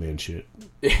Demolition Man shit.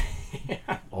 Yeah.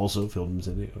 Also filmed in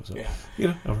San Diego. So,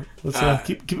 yeah. All right, let's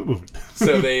keep it moving.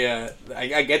 So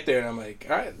I get there and I'm like,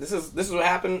 all right, this is what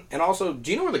happened. And also, do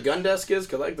you know where the gun desk is?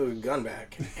 Because I like the gun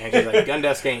back. And she's like, gun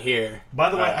desk ain't here. By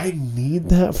the way, I need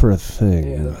that for a thing.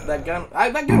 Yeah, that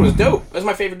gun was dope. That's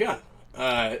my favorite gun.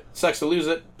 Sucks to lose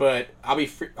it, but I'll be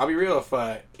real.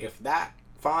 If that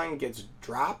fine gets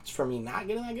dropped for me not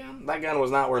getting that gun was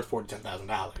not worth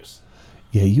 $10,000.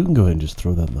 Yeah, you can go ahead and just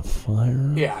throw that in the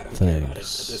fire. Yeah, I don't care about it at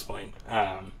this point.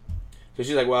 So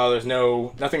she's like, well, there's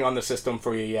nothing on the system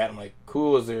for you yet. I'm like,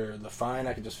 cool. Is there the fine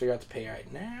I can just figure out to pay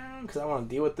right now? Because I want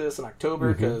to deal with this in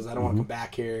October because I don't want to come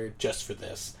back here just for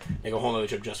this. Make a whole other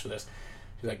trip just for this.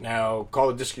 He's like, no, call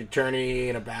the district attorney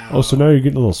in about... Oh, so now you're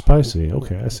getting a little spicy.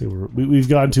 Okay, I see. We've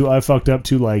gotten to, I fucked up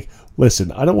to, like,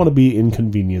 listen, I don't want to be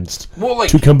inconvenienced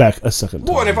to come back a second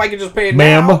time. Well, and if I could just pay it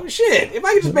Ma'am. now... Shit, if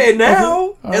I could just pay it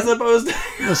now, as opposed to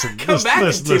come back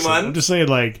in 2 months. I'm just saying,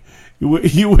 like,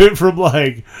 you went from,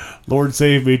 like, Lord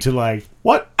save me to, like,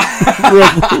 what?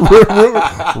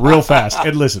 real fast.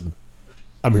 And listen,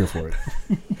 I'm here for it.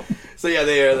 So yeah,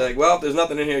 they're like, well, there's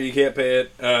nothing in here, you can't pay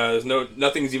it.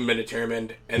 Nothing's even been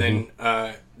determined. And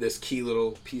then this key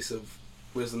little piece of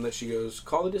wisdom that she goes,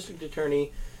 call the district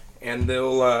attorney, and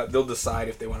they'll decide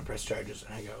if they want to press charges.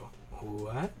 And I go,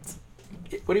 what?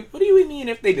 What do you mean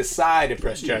if they decide to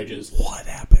press charges? What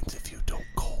happens if you don't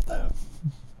call them?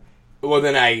 Well,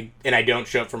 then I don't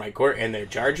show up for my court, and they're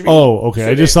charging me. Oh, okay. So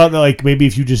I just thought that, like, maybe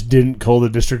if you just didn't call the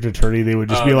district attorney, they would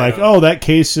just be like, "Oh, that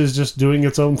case is just doing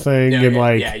its own thing,"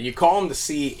 and you call them to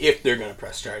see if they're going to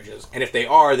press charges, and if they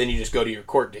are, then you just go to your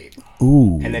court date.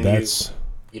 Ooh, and then that's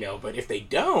but if they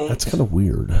don't, that's kind of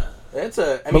weird.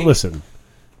 But listen,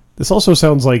 this also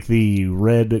sounds like the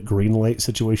red green light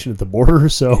situation at the border.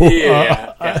 So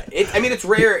it's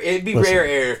rare. It'd be rare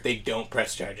air if they don't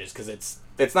press charges because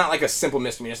it's not like a simple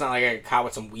misdemeanor. It's not like I got caught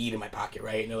with some weed in my pocket,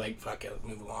 right? And they're like, fuck it, let's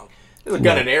move along. There's a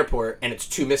gun at an airport, and it's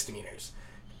 2 misdemeanors.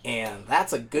 And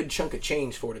that's a good chunk of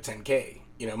change, $4 to $10K.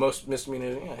 You know, most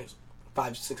misdemeanors, it's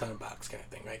 $500-$600 kind of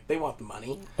thing, right? They want the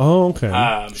money. Oh,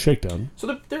 okay. Shakedown.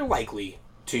 So they're likely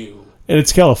to... And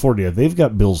it's California. They've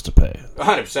got bills to pay.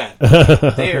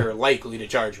 100%. They're likely to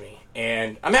charge me.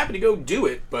 And I'm happy to go do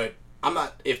it, but I'm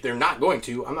not... If they're not going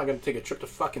to, I'm not going to take a trip to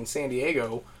fucking San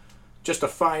Diego just to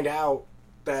find out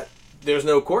that there's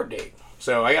no court date.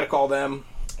 So I got to call them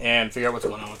and figure out what's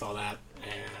going on with all that.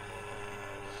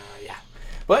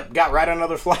 But got right on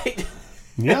another flight.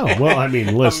 Yeah, well, I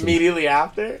mean, listen. Immediately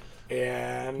after.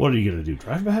 And what are you going to do?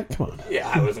 Drive back? Come on.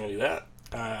 Yeah, I wasn't going to do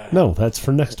that. No, that's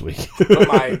for next week. But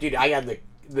I got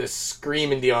the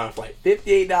screaming deal on a flight.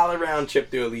 $58 round trip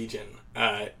to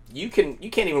Allegiant. You can't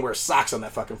even wear socks on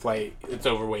that fucking flight. It's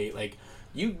overweight. Like,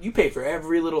 you pay for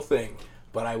every little thing.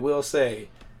 But I will say,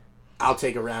 I'll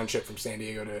take a round trip from San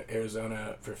Diego to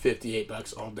Arizona for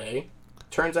 $58 all day.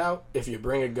 Turns out, if you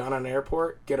bring a gun on an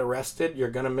airport, get arrested, you're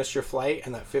going to miss your flight,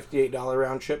 and that $58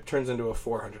 round trip turns into a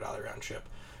 $400 round trip.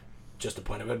 Just a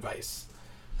point of advice.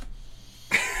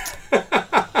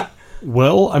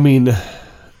 Well, I mean,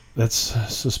 that's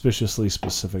suspiciously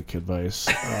specific advice.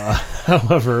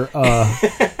 However,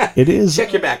 it is...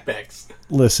 Check your backpacks.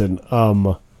 Listen,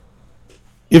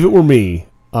 if it were me,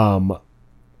 I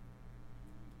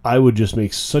would just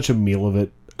make such a meal of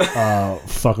it,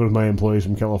 fucking with my employees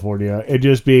from California, and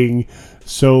just being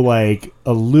so, like,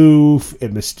 aloof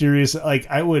and mysterious. Like,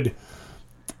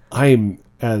 I'm,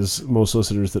 as most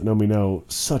listeners that know me know,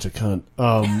 such a cunt.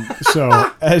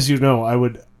 So, as you know, I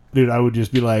would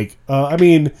just be like, I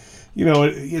mean, you know,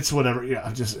 it's whatever.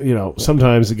 Yeah, just, you know,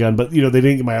 sometimes again, but, you know, they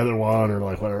didn't get my other one or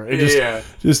like whatever. It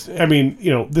just, I mean,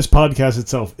 you know, this podcast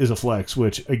itself is a flex,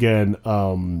 which again,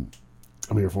 I'm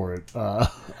here for it.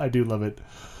 I do love it.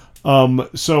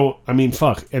 So, I mean,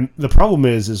 fuck. And the problem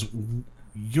is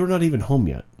you're not even home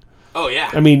yet. Oh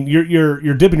yeah. I mean,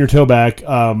 you're dipping your toe back.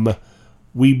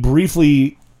 We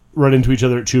briefly run into each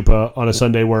other at Chupa on a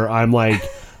Sunday where I'm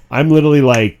literally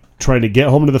like trying to get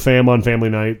home to the fam on family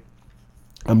night.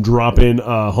 I'm dropping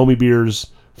homie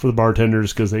beers for the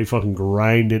bartenders because they fucking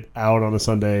grind it out on a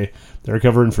Sunday. They're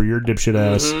covering for your dipshit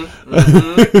ass.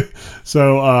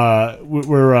 So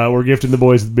we're gifting the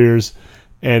boys with beers,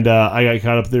 and I got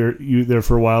caught up there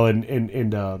for a while, and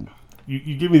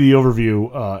you give me the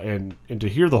overview, and to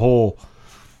hear the whole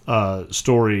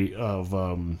story of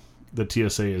the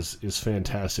TSA is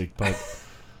fantastic, but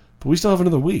we still have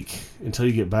another week until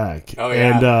you get back. Oh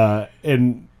yeah,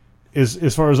 and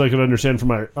as far as I could understand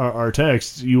from our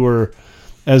text, you were,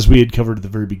 as we had covered at the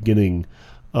very beginning,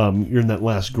 you're in that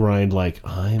last grind, like,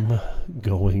 I'm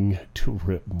going to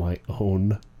rip my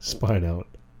own spine out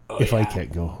if I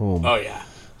can't go home. Oh yeah.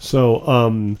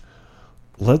 So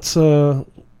let's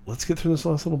get through this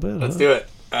last little bit. Let's do it.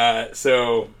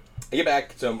 So I get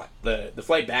back. So the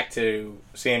flight back to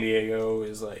San Diego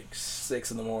is like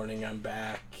 6 a.m. I'm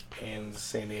back in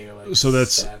San Diego like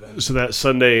 7. So that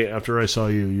Sunday after I saw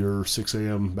you, you're 6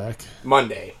 a.m. back.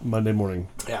 Monday morning.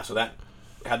 Yeah. So that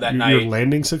had that night. You're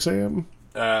landing 6 a.m.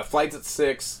 Flight's at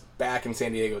 6. Back in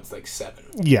San Diego, it's like 7.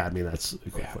 Yeah, I mean that's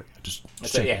it's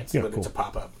a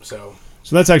pop up. So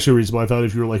that's actually reasonable. I thought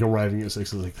if you were like arriving at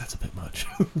 6, I was like, that's a bit much.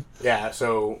 Yeah.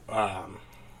 So I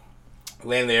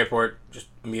land at the airport, just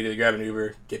immediately grab an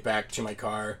Uber, get back to my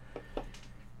car,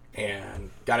 and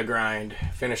got to grind,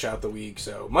 finish out the week.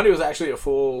 So Monday was actually a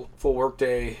full work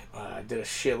day. Did a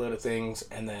shitload of things,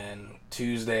 and then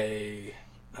Tuesday,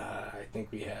 I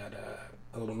think we had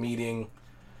a little meeting.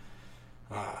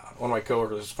 One of my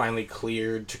coworkers was finally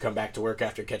cleared to come back to work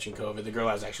after catching COVID. The girl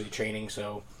I was actually training,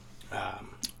 so.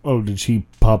 Did she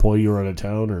pop while you were out of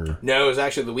town, or? No, it was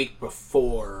actually the week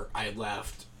before I had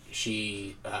left.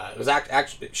 She it was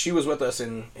actually she was with us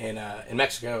in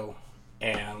Mexico,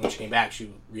 and when she came back,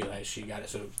 she realized she got it.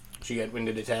 So she went and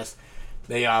did the test.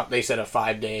 They said a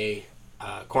 5-day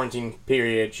quarantine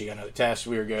period. She got another test.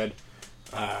 We were good.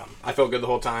 I felt good the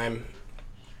whole time,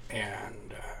 and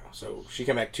so she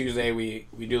came back Tuesday. We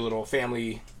do a little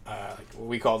family, like what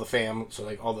we call the fam. So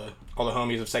like all the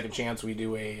homies of Second Chance, we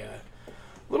do a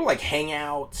little like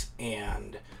hangout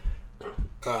and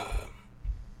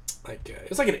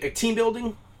it's like a team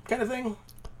building kind of thing.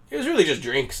 It was really just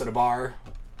drinks at a bar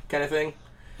kind of thing.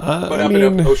 But up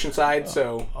Oceanside,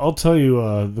 so... I'll tell you,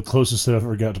 the closest I've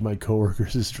ever got to my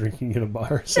coworkers is drinking in a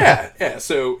bar. So. Yeah,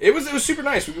 so it was super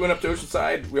nice. We went up to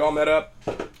Oceanside, we all met up.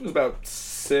 It was about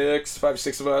 5 or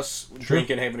 6 of us,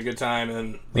 drinking, having a good time,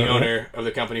 and then the owner of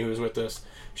the company who was with us,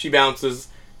 she bounces,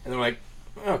 and they're like,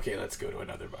 okay, let's go to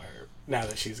another bar, now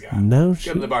that she's gone. Go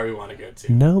to the bar we want to go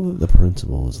to. Now that the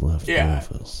principal has left the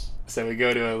office. So we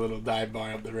go to a little dive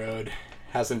bar up the road,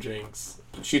 have some drinks,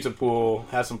 shoot some pool,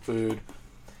 have some food,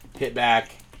 hit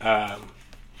back,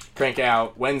 crank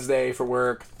out Wednesday for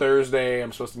work. Thursday,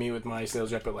 I'm supposed to meet with my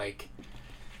sales rep at like,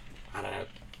 I don't know,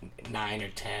 9 or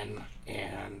 10.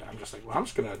 And I'm just like, well, I'm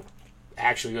just going to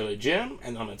actually go to the gym,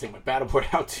 and I'm going to take my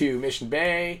paddleboard out to Mission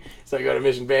Bay. So I go to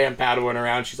Mission Bay, I'm paddleboarding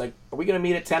around. She's like, are we going to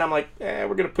meet at 10? I'm like, we're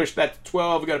going to push that to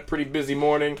 12. We got a pretty busy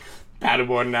morning.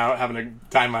 Paddleboarding out, having a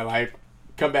time of my life.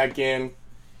 Come back in,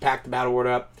 pack the paddleboard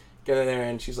up, get in there,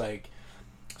 and she's like,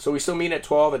 so we still meet at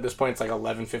 12. At this point, it's like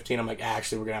 11:15. I'm like,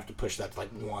 actually, we're going to have to push that to like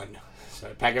 1. So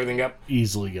I pack everything up.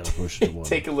 Easily got to push it to 1.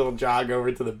 Take a little jog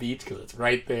over to the beach because it's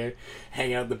right there.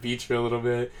 Hang out at the beach for a little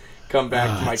bit. Come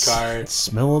back to my car. It's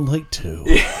smelling like 2.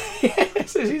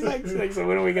 So she's like, so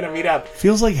when are we going to meet up?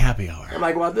 Feels like happy hour. I'm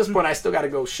like, well, at this point, I still got to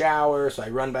go shower. So I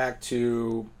run back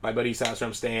to my buddy's house where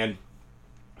I'm staying.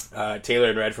 Taylor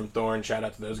and Red from Thorn, shout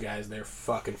out to those guys. They're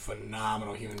fucking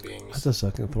phenomenal human beings. That's a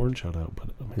second Thorn shout out, but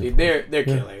I'm here. Dude, they're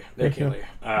killer. They're killer.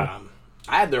 I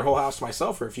had their whole house to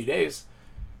myself for a few days.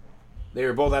 They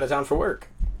were both out of town for work.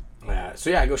 So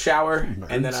yeah, I go shower,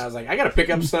 and then I was like, I gotta pick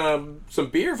up some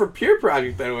beer for Pure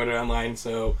Project that I ordered online.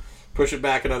 So push it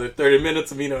back another 30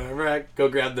 minutes. Go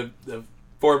grab the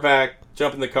 4-pack,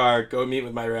 jump in the car, go meet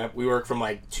with my rep. We work from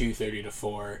like 2:30 to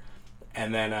 4,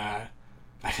 and then I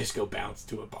just go bounce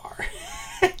to a bar,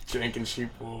 drink and shoot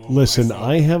pool. Listen, myself.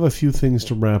 I have a few things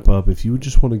to wrap up. If you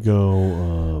just want to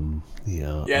go,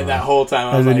 that whole time.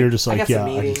 I was and then like, you're just like,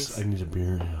 I need a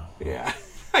beer now. Yeah,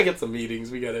 I got some meetings.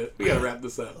 We gotta wrap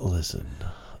this up. Listen,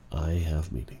 I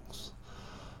have meetings,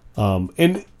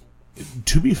 and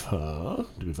to be fair,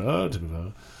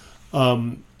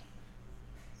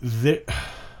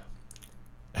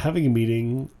 having a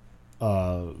meeting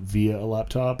via a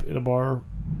laptop in a bar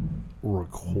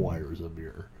requires a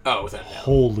beer. Oh, without doubt.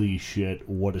 Holy shit,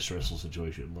 what a stressful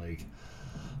situation. Like,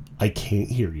 I can't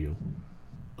hear you.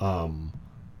 I'm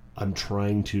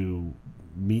trying to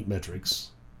meet metrics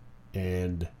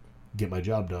and get my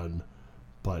job done,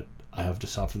 but I have to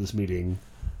stop for this meeting.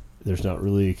 There's not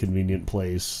really a convenient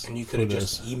place. And you could have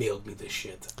just emailed me this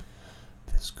shit.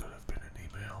 This could have been an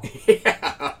email.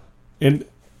 Yeah. And,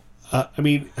 I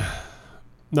mean,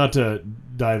 not to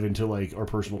dive into, like, our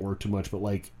personal work too much, but,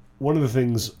 like, one of the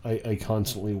things I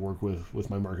constantly work with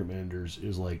my market managers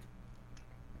is, like,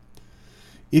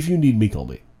 if you need me, call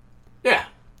me. Yeah.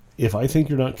 If I think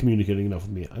you're not communicating enough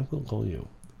with me, I will call you.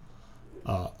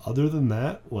 Other than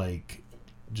that, like,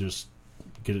 just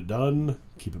get it done,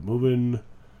 keep it moving,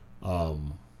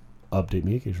 update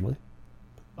me occasionally.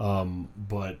 And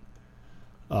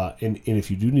if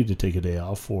you do need to take a day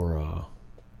off for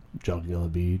jogging on the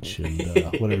beach and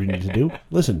whatever you need to do,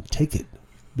 listen, take it.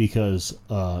 Because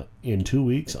in 2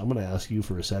 weeks, I'm going to ask you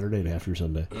for a Saturday and after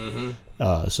Sunday.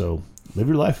 Mm-hmm. So live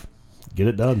your life. Get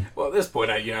it done. Well, at this point,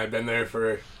 I've been there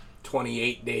for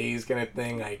 28 days kind of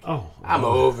thing. Like, I'm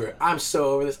over it. I'm so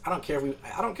over this. I don't care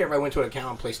if I went to an account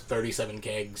and placed 37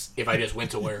 kegs if I just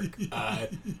went to work. I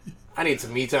need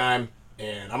some me time,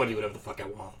 and I'm going to do whatever the fuck I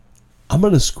want. I'm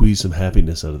going to squeeze some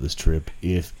happiness out of this trip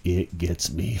if it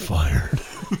gets me fired.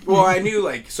 Well, I knew,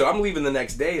 like, so I'm leaving the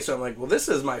next day, so I'm like, well, this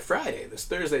is my Friday. This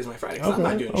Thursday is my Friday, because I'm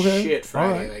not doing shit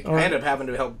Friday. I ended up having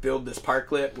to help build this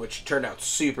parklet, which turned out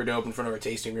super dope in front of our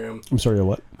tasting room. I'm sorry, a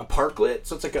what? A parklet,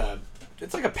 so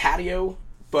it's like a patio,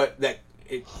 but that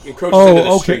it encroaches into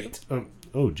the street.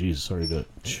 Oh, geez, sorry to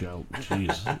shout.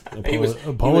 Jeez, He was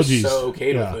apologies. so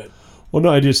okay with it. Well, no,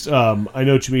 I just I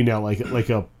know what you mean now, like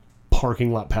a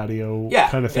parking lot patio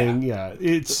kind of thing. Yeah,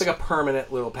 it's like a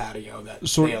permanent little patio that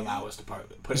they allow us to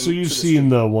put. So you've seen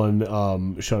the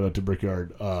one shout out to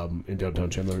Brickyard in downtown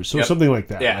Chandler. So something like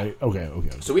that. Yeah. Right? Okay.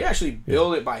 So we actually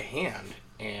build it by hand,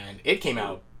 and it came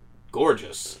out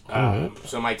gorgeous.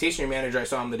 So my tasting room manager, I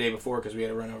saw him the day before because we had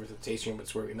to run over to the tasting room.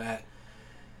 That's where we met.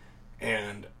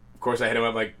 And of course, I hit him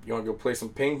up like, "You want to go play some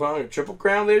ping pong or Triple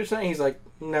Crown later tonight?" He's like,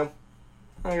 "No,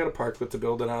 I got a parklet to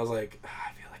build." And I was like,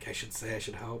 "I feel like I should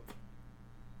help."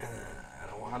 I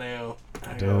don't want to.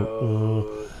 I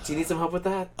don't. Do you need some help with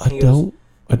that? I don't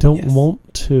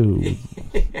want to.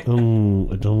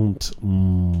 I don't.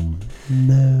 No.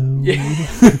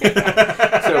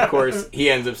 Yeah. So of course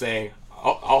he ends up saying,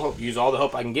 "I'll use all the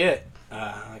help I can get."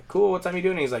 Cool. What time are you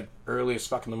doing? He's like, early as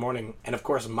fuck in the morning. And of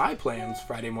course, my plans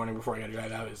Friday morning before I got to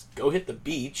drive out is go hit the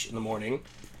beach in the morning,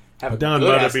 have a good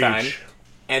ass time,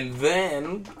 and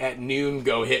then at noon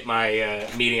go hit my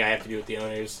meeting I have to do with the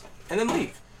owners, and then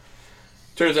leave.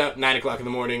 Turns out 9 o'clock in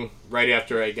the morning, right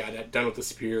after I got done with the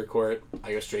Superior Court,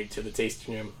 I go straight to the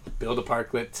tasting room, build a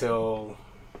parklet till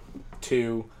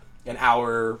 2. An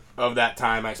hour of that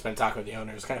time I spent talking with the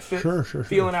owners, kind of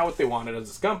feeling out what they wanted as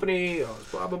this company,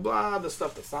 blah, blah, blah, the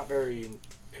stuff that's not very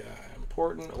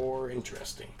important or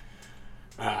interesting.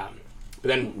 But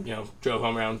then, drove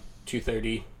home around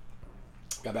 2:30,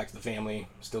 got back to the family,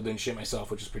 still didn't shit myself,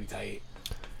 which is pretty tight.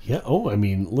 Yeah, I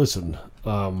mean, listen,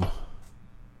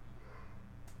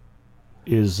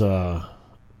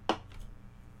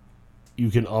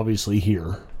 you can obviously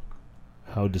hear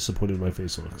how disappointed my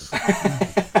face looks.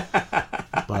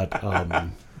 But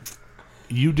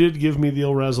you did give me the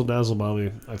old razzle dazzle,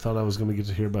 Bobby. I thought I was going to get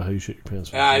to hear about how you shit your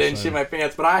pants. I didn't shit my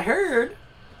pants, but I heard,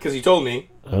 because you told me.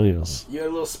 Oh, yes. You had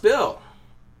a little spill.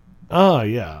 Ah,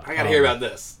 yeah. I got to hear about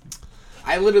this.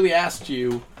 I literally asked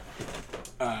you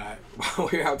while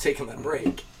we were out taking that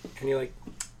break, and you're like,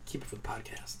 keep it for the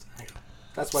podcast. I go,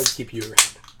 that's why I keep you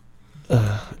around.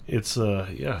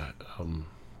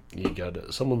 You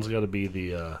got someone's got to be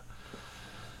the.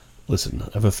 Listen, I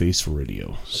have a face for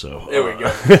radio, so there we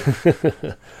go.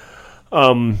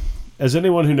 As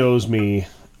anyone who knows me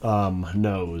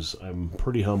knows, I'm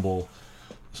pretty humble,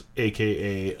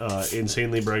 aka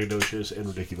insanely braggadocious and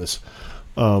ridiculous.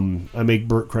 I make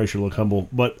Bert Kreischer look humble,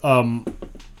 but a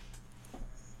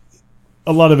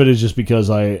lot of it is just because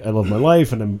I love my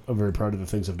life and I'm very proud of the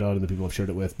things I've done and the people I've shared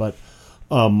it with. But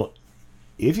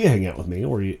if you hang out with me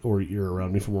or you're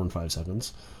around me for more than 5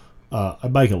 seconds, I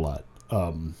bike a lot.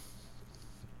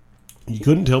 You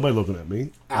couldn't tell by looking at me.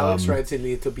 Alex rides a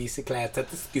little bicyclette at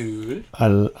the school.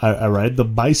 I ride the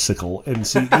bicycle, and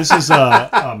see, this is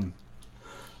something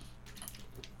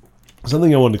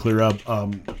I wanted to clear up.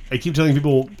 I keep telling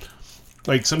people,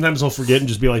 like, sometimes I'll forget and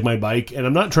just be like, my bike, and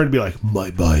I'm not trying to be like,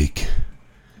 my bike,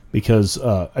 because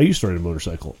I used to ride a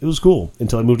motorcycle. It was cool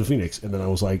until I moved to Phoenix, and then I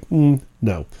was like,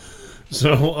 no.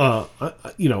 So,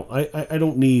 I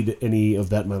don't need any of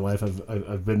that in my life.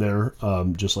 I've been there,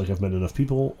 just like I've met enough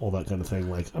people, all that kind of thing.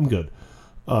 Like, I'm good.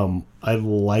 I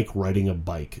like riding a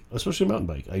bike, especially a mountain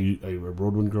bike. I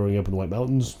rode one growing up in the White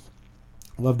Mountains.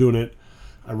 Love doing it.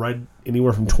 I ride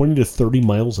anywhere from 20 to 30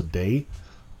 miles a day.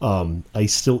 I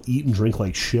still eat and drink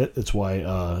like shit. That's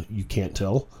why you can't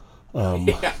tell.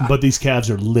 But these calves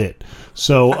are lit.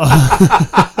 So...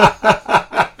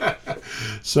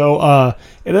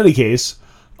 in any case,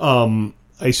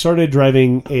 I started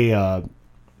driving I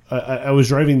was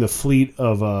driving the fleet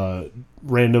of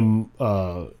random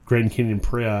Grand Canyon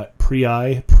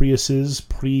Priuses.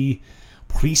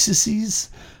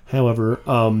 However,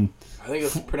 I think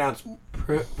it's pronounced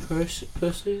pussies.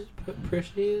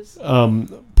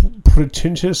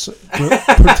 Pretentious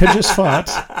fought.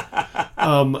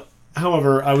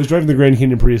 However, I was driving the Grand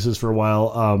Canyon Priuses for a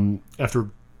while. After.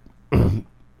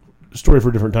 Story for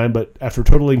a different time, but after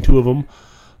totaling 2 of them,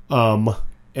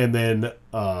 and then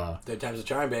third time's a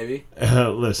charm, baby.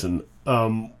 Listen,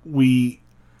 we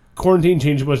quarantine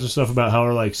changed a bunch of stuff about how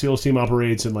our sales team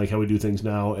operates and how we do things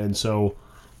now, and so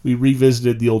we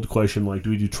revisited the old question, do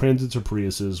we do Transits or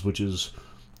Priuses, which is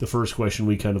the first question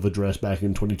we kind of addressed back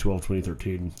in 2012,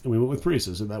 2013, and we went with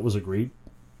Priuses, and that was a great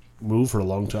move for a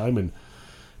long time, and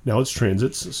now it's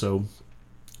Transits. So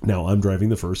now I'm driving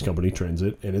the first company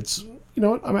Transit, and it's. You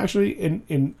know what? I'm actually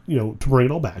in to bring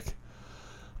it all back.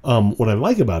 What I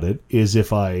like about it is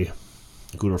if I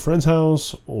go to a friend's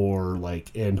house or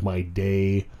end my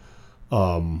day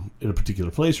in a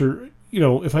particular place, or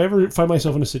if I ever find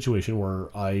myself in a situation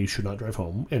where I should not drive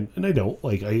home, and I don't,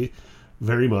 I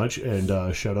very much,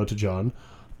 and shout out to John,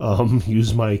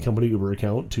 use my company Uber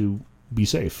account to be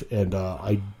safe. And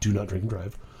I do not drink and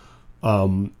drive.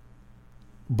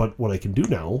 But what I can do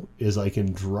now is I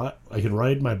can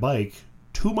ride my bike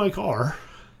to my car.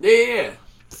 Yeah.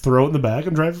 Throw it in the back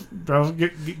and drive.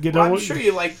 Get Well, down. I'm sure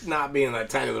you like not being that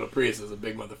tiny little Prius as a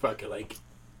big motherfucker. Like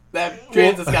that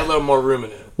Transit's got a little more room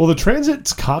in it. Well, the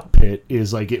Transit's cockpit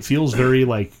is like it feels very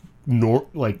like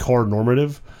car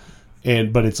normative,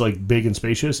 but it's like big and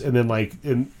spacious. And then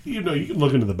you can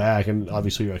look into the back and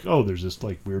obviously you're like, oh, there's this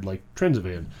like weird like Transit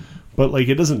van, but like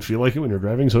it doesn't feel like it when you're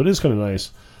driving, so it is kind of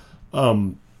nice.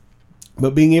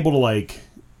 But being able to like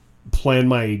plan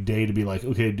my day to be like,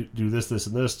 okay, do this,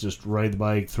 and this, just ride the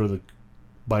bike, throw the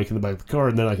bike in the back of the car,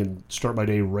 and then I can start my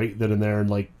day right then and there and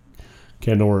like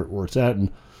kind of know where it's at.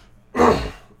 And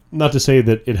not to say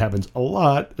that it happens a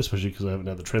lot, especially because I haven't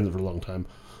had the Transit for a long time,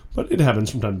 but it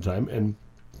happens from time to time. And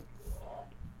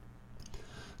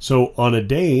so on a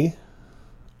day,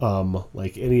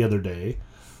 like any other day,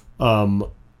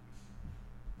 well,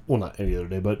 not any other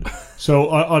day, but so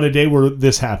on a day where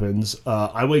this happens,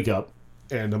 I wake up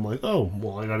and I'm like, oh,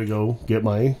 well, I got to go get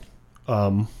my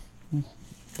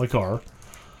my car.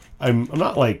 I'm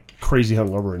not like crazy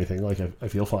hungover or anything. Like I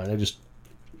feel fine. I just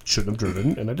shouldn't have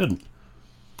driven, and I didn't.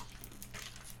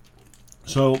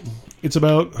 So it's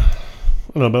about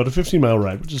a 15-mile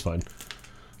ride, which is fine.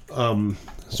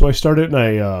 So I start it, and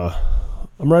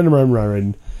I'm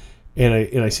riding,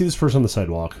 and I see this person on the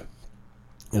sidewalk,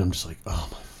 and I'm just like, oh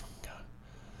my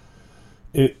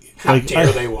God. How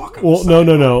dare they walk on well, the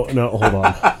sidewalk? No, hold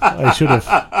on. I should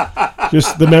have.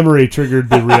 Just the memory triggered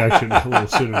the reaction a little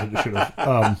sooner than it should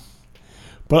have.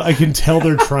 But I can tell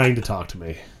they're trying to talk to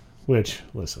me. Which,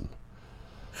 listen.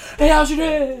 Hey, how's your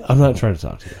day? I'm not trying to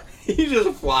talk to you. You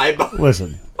just fly by.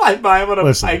 Listen. Fly by him on a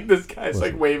Listen. bike. This guy's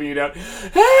like waving you down.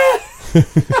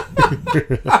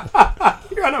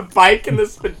 You're on a bike and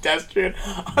this pedestrian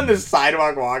on the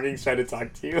sidewalk walking trying to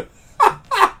talk to you.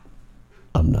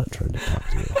 I'm not trying to talk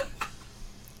to you.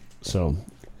 So,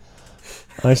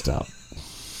 I stop.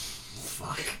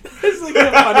 Fuck. It's like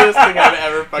the funniest thing I've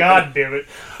ever fucking... God damn it.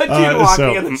 A dude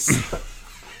walking on the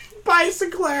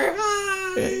bicycler.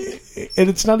 Hi. And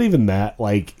it's not even that.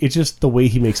 Like, it's just the way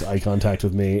he makes eye contact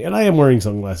with me. And I am wearing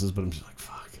sunglasses, but I'm just like,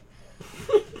 fuck.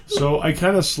 So I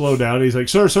kind of slow down. He's like,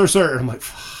 sir. And I'm like,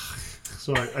 fuck.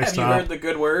 So I Have stop. you heard the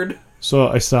good word? So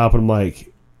I stop and I'm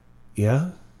like, yeah?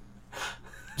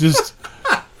 Just,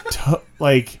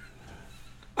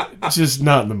 just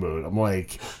not in the mood. I'm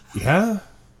like, yeah?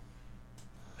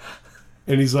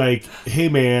 And he's like, hey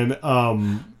man,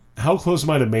 how close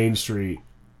am I to Main Street?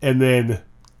 And then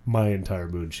my entire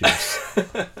mood shifts.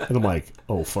 And I'm like,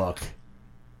 oh fuck.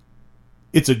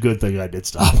 It's a good thing I did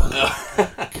stop.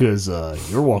 Because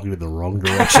you're walking in the wrong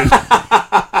direction.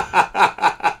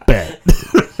 Bet.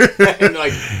 And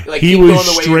like He keep was going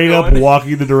the way straight you're up going.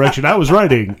 walking the direction I was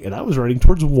riding, and I was riding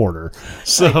towards Warner.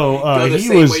 So Go the he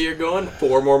same was, way you're going,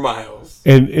 4 more miles.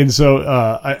 and so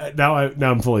now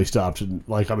I'm fully stopped and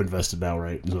like I'm invested now,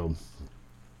 right? And so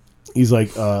he's like,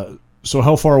 so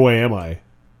how far away am I?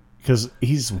 Because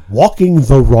he's walking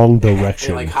the wrong direction.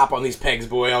 You're like, hop on these pegs,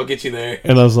 boy. I'll get you there.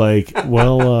 And I was like,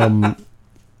 well,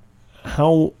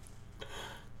 how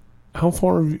long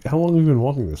have you been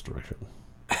walking this direction?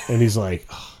 And he's like,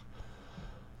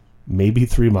 maybe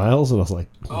 3 miles. And I was like,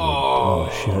 oh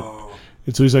shit.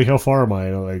 And so he's like, how far am I?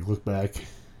 And I like look back.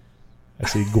 I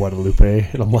see Guadalupe,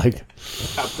 and I'm like,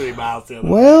 About 3 miles the other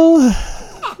way. well,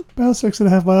 about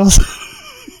 6.5 miles.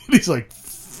 And he's like,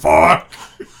 fuck.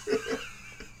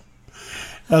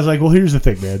 I was like, well, here's the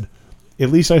thing, man. At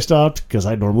least I stopped because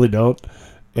I normally don't,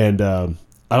 and I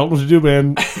don't know what to do,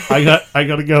 man. I got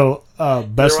to go.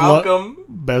 Best You're luck. welcome.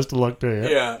 Best of luck to you.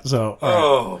 Yeah. So, all right.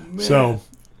 Oh man. So,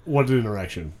 what an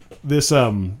interaction. This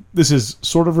is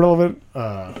sort of relevant,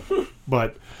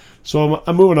 but so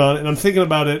I'm moving on, and I'm thinking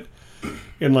about it,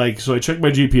 and like, so I check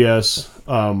my GPS.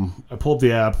 I pull up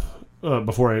the app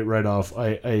before I ride off.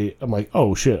 I'm like,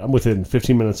 oh shit, I'm within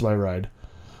 15 minutes of my ride.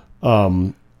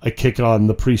 I kick on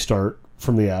the pre-start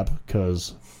from the app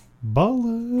because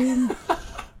ballin'.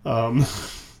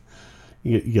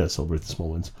 You gotta celebrate the small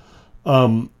wins.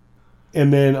 And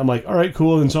then I'm like, all right,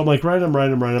 cool. And so I'm like, right.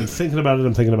 I'm thinking about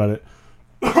it.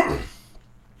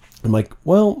 I'm like,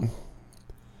 well,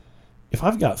 if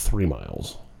I've got 3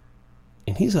 miles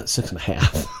and he's at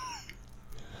 6.5,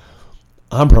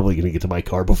 I'm probably going to get to my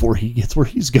car before he gets where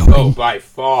he's going. Oh, by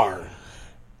far.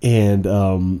 And,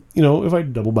 if I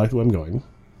double back the way I'm going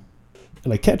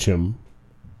and I catch him,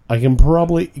 I can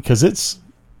probably, because it's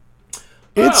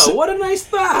what a nice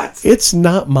thought. It's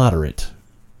not moderate.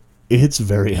 It's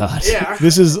very hot. Yeah.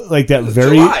 This is like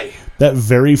July. that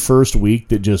very first week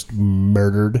that just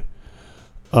murdered.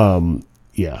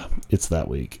 yeah, it's that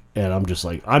week, and I'm just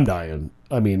like, I'm dying.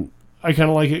 I mean, I kind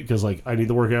of like it because like I need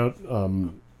the workout.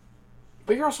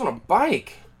 But you're also on a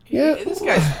bike. Yeah, This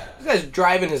guy's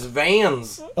driving his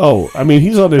vans. Oh, I mean,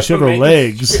 he's on his sugar Main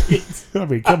legs. Street. I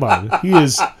mean, come on,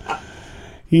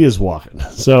 he is walking.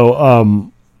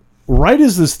 So, right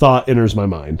as this thought enters my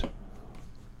mind,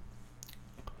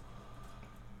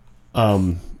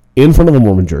 in front of a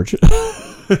Mormon church,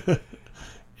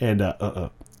 and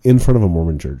in front of a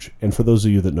Mormon church, and for those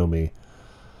of you that know me,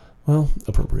 well,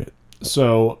 appropriate.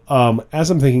 So, as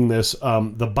I'm thinking this,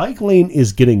 the bike lane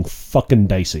is getting fucking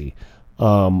dicey.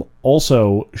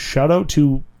 Also, shout out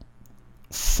to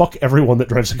fuck everyone that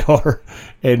drives a car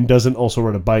and doesn't also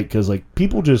ride a bike, because like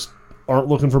people just aren't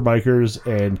looking for bikers,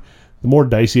 and the more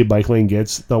dicey a bike lane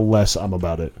gets, the less I'm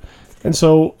about it. And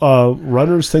so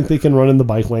runners think they can run in the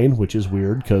bike lane, which is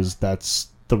weird because that's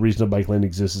the reason a bike lane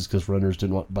exists, is because runners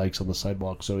didn't want bikes on the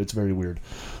sidewalk. So it's very weird.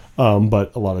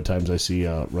 But a lot of times I see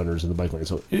runners in the bike lane.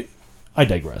 So I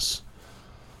digress.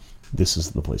 This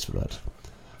isn't the place for that.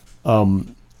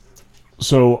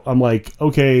 So I'm like,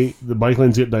 okay, the bike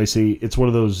lanes get dicey. It's one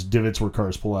of those divots where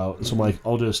cars pull out. So I'm like,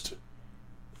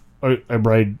 I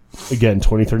ride, again,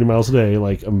 20, 30 miles a day.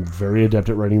 Like, I'm very adept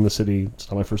at riding in the city.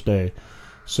 It's not my first day.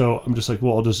 So I'm just like,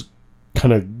 well, I'll just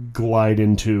kind of glide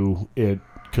into it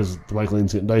because the bike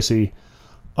lane's getting dicey.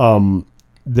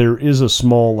 There is a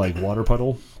small, like, water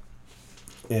puddle.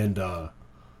 And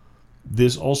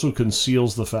this also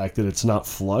conceals the fact that it's not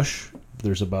flush.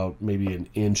 There's about maybe an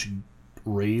inch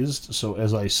raised. So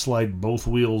as I slide both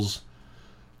wheels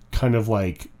kind of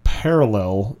like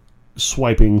parallel,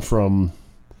 swiping,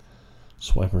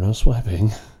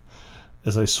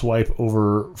 as I swipe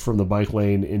over from the bike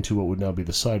lane into what would now be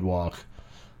the sidewalk,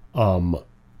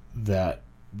 that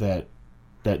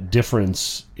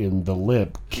difference in the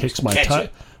lip kicks my tire.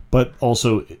 But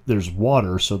also there's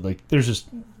water, so like there's just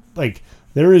like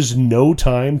there is no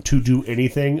time to do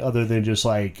anything other than just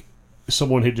like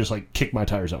someone had just like kicked my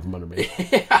tires out from under me.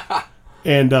 Yeah.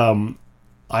 And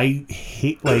I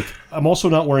hate, like, I'm also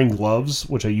not wearing gloves,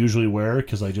 which I usually wear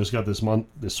because I just got this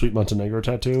sweet Montenegro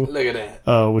tattoo. Look at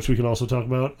that. Which we can also talk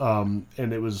about.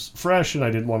 And it was fresh, and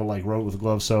I didn't want to like roll it with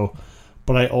gloves. So,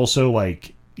 but I also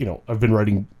like, you know, I've been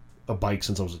riding a bike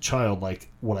since I was a child. Like,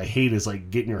 what I hate is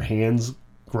like getting your hands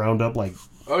ground up. Like,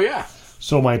 oh yeah.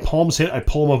 So my palms hit. I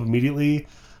pull them up immediately.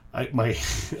 My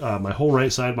whole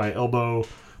right side, my elbow,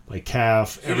 my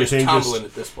calf, You're everything. Just tumbling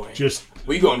at this point.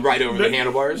 Were you going right over the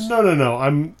handlebars?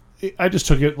 No. I just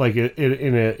took it like in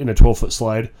a 12-foot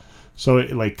slide, so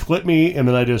it like clipped me, and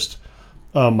then I just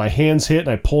my hands hit, and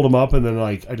I pulled them up, and then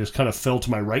like I just kind of fell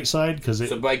to my right side because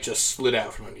the bike just slid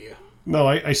out from under you. No,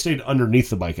 I stayed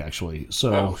underneath the bike actually.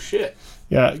 So oh shit.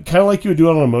 Yeah, kind of like you would do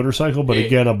it on a motorcycle, but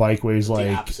again, a bike weighs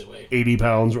like 80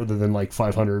 pounds rather than like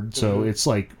 500, so it's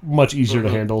like much easier to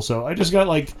handle. So I just got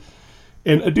like.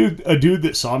 And a dude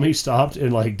that saw me stopped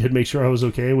and like did make sure I was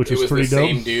okay, which was pretty dope. It was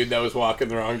the same dude that was walking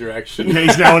the wrong direction. Yeah,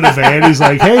 he's now in a van. He's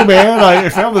like, "Hey man, I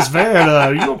found this van.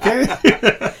 Are you okay?"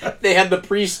 They had the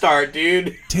pre-start,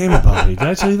 dude. Damn it, Bobby! Did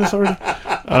I tell you this already?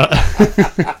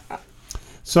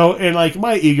 So, and like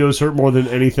my ego's hurt more than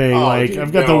anything. Dude,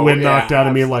 I've got the wind knocked out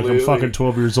of me, like I'm fucking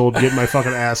 12 years old, getting my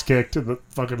fucking ass kicked in the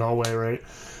fucking hallway, right?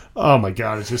 Oh my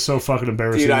god, it's just so fucking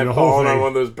embarrassing. Dude, I'm falling on one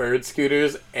of those bird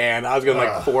scooters, and I was going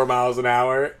like 4 miles an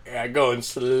hour, and going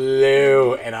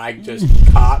slow, and I just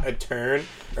caught a turn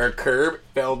or a curb,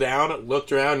 fell down,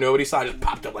 looked around, nobody saw, just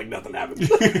popped up like nothing happened.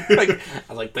 I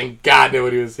was like, thank God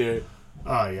nobody was here.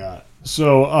 Oh yeah.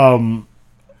 So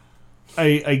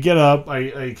I get up,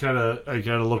 I kind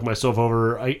of look myself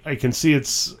over. I can see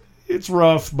it's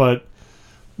rough, but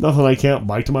nothing I can't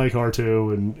bike to my car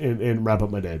to and wrap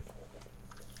up my day.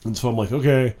 And so I'm like,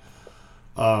 okay.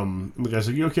 The guy's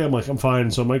like, you okay? I'm like, I'm fine.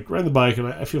 So I'm like, ride the bike, and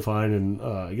I feel fine. And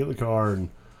I get in the car,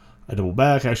 and I double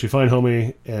back. I actually find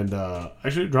homie, and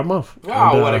actually drop him off. Oh,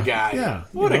 and, what a guy. Yeah.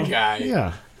 What a guy.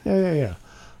 Yeah.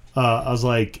 I was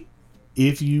like,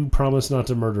 if you promise not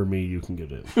to murder me, you can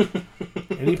get in.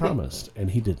 And he promised, and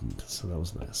he didn't. So that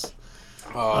was nice.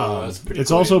 Oh, that's pretty.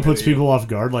 It also puts people off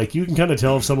guard. Like, you can kind of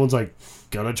tell if someone's like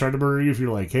gonna try to murder you if you're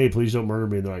like, hey, please don't murder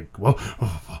me. And they're like, whoa,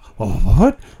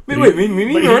 what? Wait, me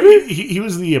murder? He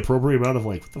was the appropriate amount of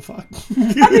like, what the fuck?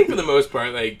 I think for the most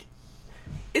part, like,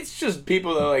 it's just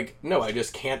people that are like, no, I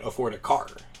just can't afford a car,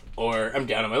 or I'm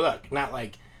down on my luck. Not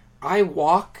like, I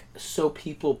walk so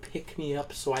people pick me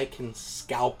up so I can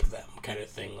scalp them, kind of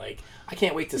thing. Like, I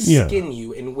can't wait to skin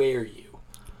you and wear you.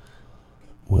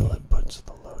 Well, it puts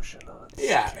the lotion on.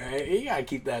 Yeah, right? You gotta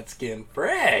keep that skin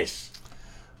fresh.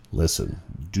 Listen,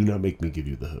 do not make me give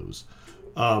you the hose.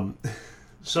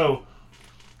 So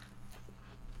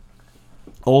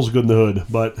all's good in the hood,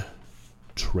 but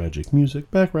tragic music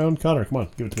background. Connor, come on,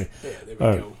 give it to me. Yeah, there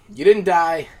we go. You didn't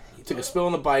die. You took a spill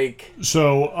on the bike.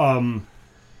 So,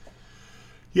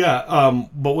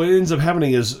 but what ends up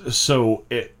happening is, so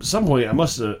at some point I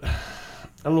must have,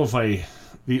 I don't know if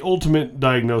the ultimate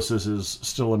diagnosis is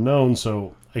still unknown,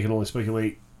 so I can only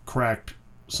speculate, cracked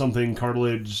something,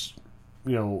 cartilage,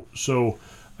 so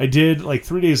I did,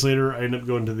 3 days later, I ended up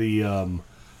going to the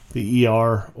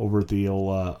ER over at the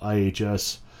old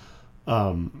IHS,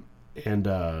 and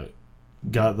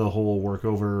got the whole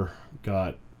workover,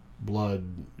 got blood,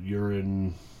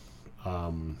 urine,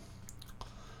 when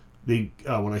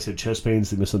I said chest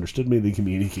pains, they misunderstood me. They can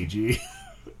be an EKG.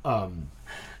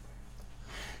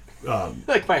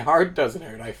 My heart doesn't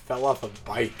hurt. I fell off a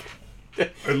bike.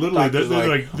 I literally,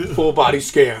 they're full body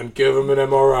scan. Give him an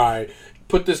MRI.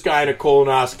 Put this guy in a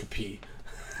colonoscopy.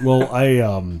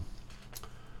 Well,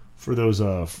 for those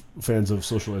fans of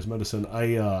socialized medicine,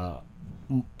 I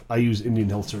use Indian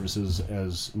Health Services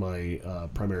as my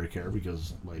primary care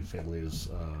because my family is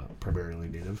primarily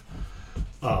Native.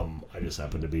 I just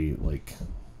happen to be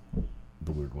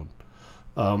the weird one.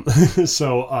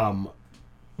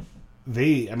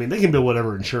 They can bill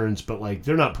whatever insurance, but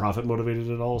they're not profit motivated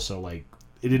at all. So it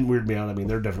didn't weird me out. I mean,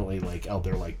 they're definitely out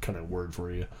there kind of word for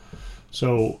you.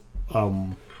 So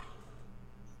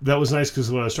that was nice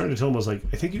because what I was trying to tell them was I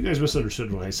think you guys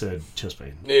misunderstood when I said chest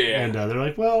pain. Yeah. And they're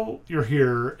like, well, you're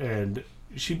here, and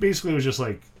she basically was just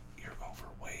like, you're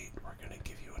overweight. We're gonna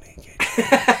give you an EKG.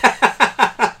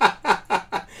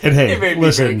 And hey,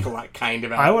 listen, kind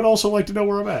of. I would also like to know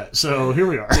where I'm at. So here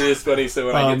we are. It is funny. So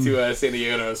when I get to San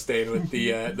Diego, and I was staying with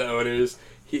the owners.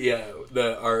 It's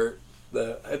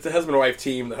a husband and wife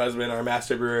team. The husband, our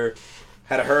master brewer,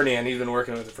 had a hernia, and he's been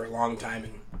working with it for a long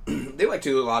time. And they like to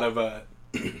do a lot of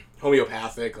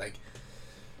homeopathic,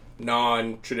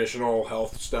 non-traditional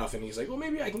health stuff. And he's like, well,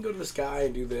 maybe I can go to this guy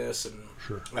and do this. And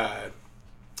sure. I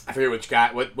forget which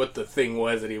guy, what the thing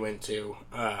was that he went to.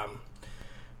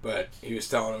 But he was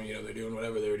telling them, they're doing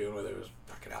whatever they were doing, whether it was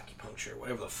fucking acupuncture,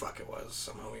 whatever the fuck it was,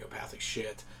 some homeopathic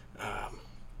shit.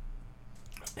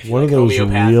 One of those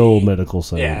real medical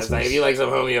sciences. Yeah, if you like some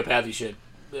homeopathy shit,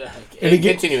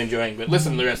 continue enjoying, but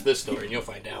listen to the rest of this story and you'll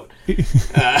find out.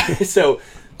 So,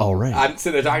 all right. I'm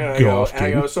sitting there talking to him, and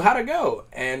I go, so how'd it go?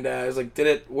 And I was like, did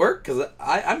it work? Because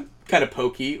I'm kind of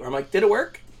pokey. I'm like, did it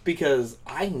work? Because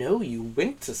I know you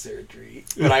went to surgery,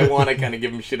 but I want to kind of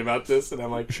give him shit about this. And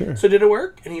I'm like, sure. So did it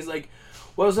work? And he's like,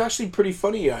 well, it was actually pretty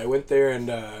funny. I went there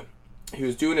and he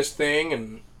was doing his thing,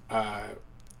 and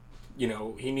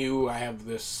he knew I have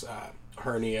this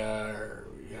hernia, or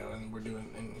and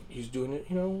and he's doing it,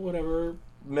 whatever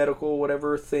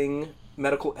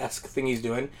medical-esque thing he's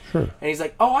doing. Sure. And he's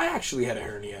like, oh, I actually had a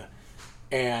hernia.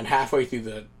 And halfway through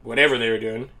the whatever they were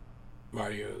doing,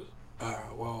 Marty goes,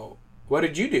 well, what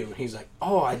did you do? And he's like,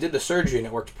 oh, I did the surgery and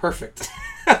it worked perfect.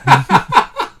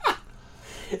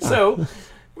 So,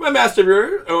 my master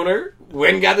brewer owner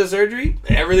went and got the surgery.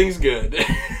 Everything's good.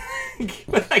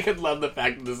 But I could love the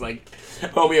fact that this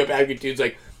homeopathic dude's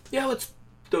like, yeah, let's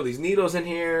throw these needles in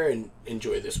here and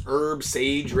enjoy this herb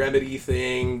sage remedy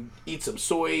thing, eat some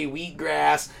soy,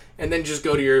 wheatgrass, and then just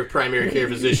go to your primary care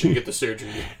physician and get the surgery.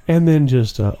 And then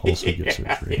just also get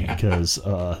surgery because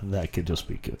that could just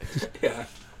be good. Yeah.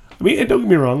 I mean, and don't get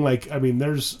me wrong,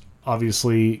 there's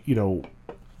obviously,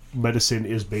 medicine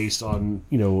is based on,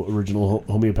 original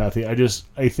homeopathy.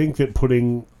 I think that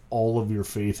putting all of your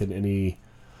faith in any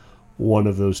one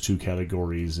of those two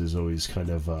categories is always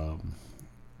kind of a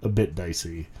bit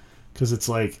dicey. Because it's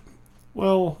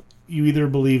well, you either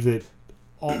believe that,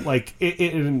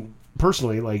 and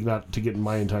personally, not to get in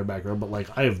my entire background, but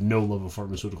I have no love of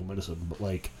pharmaceutical medicine, but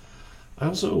I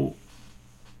also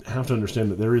have to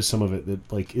understand that there is some of it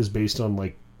that is based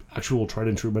on actual tried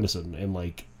and true medicine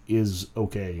and is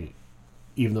okay,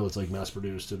 even though it's mass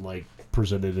produced and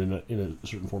presented in a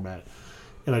certain format.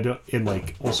 And I don't, and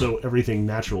also everything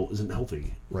natural isn't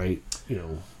healthy, right?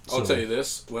 I'll tell you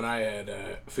this: when I had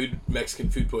Mexican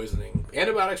food poisoning,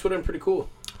 antibiotics would have been pretty cool.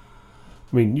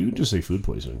 I mean, you can just say food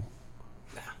poisoning.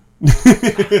 Nah.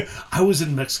 I was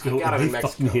in Mexico and they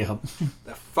fucked me up.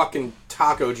 The fucking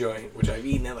taco joint, which I've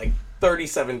eaten at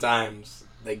 37 times,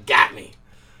 they got me.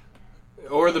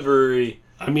 Or the brewery.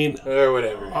 I mean, or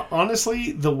whatever.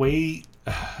 Honestly, the way,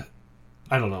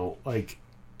 I don't know,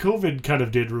 COVID kind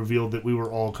of did reveal that we were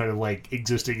all kind of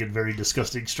existing in very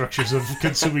disgusting structures of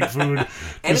consuming food.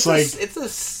 And it's a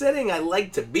setting I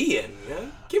like to be in.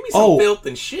 Give me some filth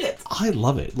and shit. I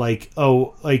love it.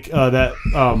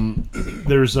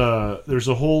 There's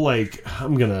a whole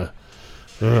I'm gonna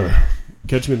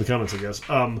catch me in the comments, I guess.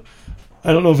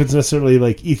 I don't know if it's necessarily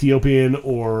like Ethiopian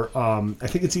or I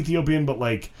think it's Ethiopian, but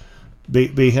like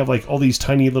they have like all these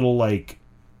tiny little like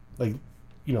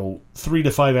 3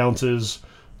 to 5 ounces,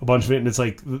 a bunch of it, and it's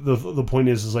like the point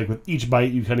is like with each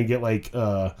bite you kind of get like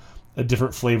a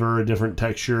different flavor, a different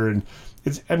texture, and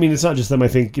it's not just them. I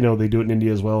think they do it in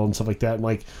India as well and stuff like that, and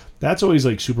like that's always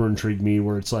like super intrigued me,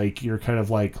 where it's like you're kind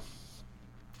of like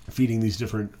feeding these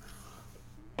different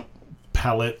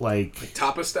palate like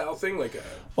tapas style thing, like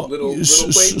a little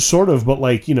plate, sort of, but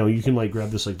like you can like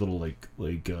grab this like little like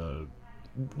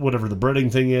whatever the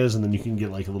breading thing is, and then you can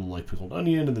get like a little like pickled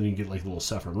onion, and then you get like a little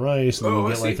saffron rice, and then you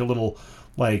get like a little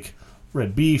like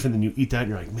red beef, and then you eat that and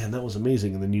you're like, man, that was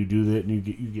amazing. And then you do that and you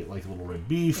get like a little red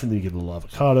beef, and then you get a little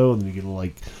avocado, and then you get a little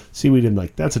like seaweed, and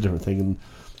like that's a different thing. And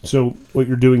so what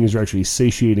you're doing is you're actually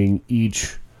satiating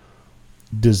each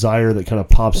desire that kind of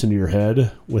pops into your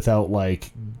head without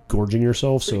like gorging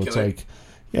yourself. So it's like,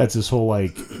 yeah, it's this whole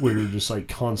like where you're just like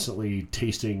constantly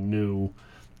tasting new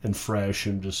and fresh,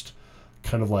 and just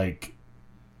kind of like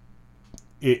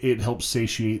it helps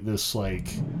satiate this like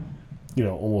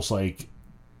almost like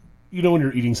when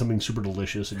you're eating something super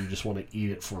delicious and you just want to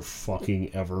eat it for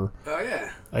fucking ever. Oh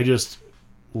yeah. I just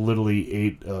literally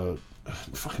ate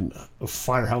fucking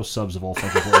Firehouse subs of all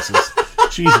fucking places.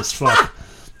 Jesus fuck.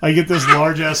 I get this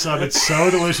large ass sub. It's so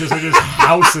delicious. I just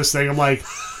house this thing. I'm like,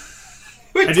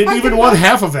 I didn't even want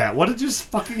half of that. What did just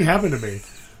fucking happen to me?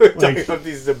 We're talking about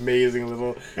these amazing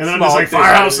little, and I'm just like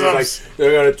Firehouse subs. Like,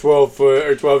 they got a 12-foot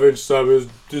or 12-inch sub. It's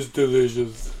just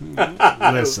delicious.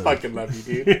 I fucking love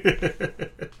you, dude.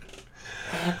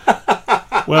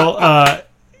 Well,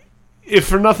 if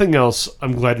for nothing else,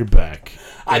 I'm glad you're back.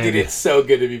 Dude, it's so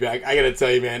good to be back. I gotta tell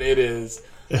you, man, it is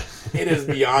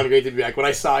beyond great to be back. When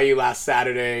I saw you last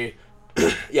Saturday,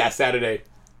 Saturday,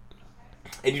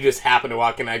 and you just happened to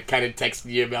walk in, I kind of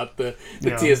texted you about the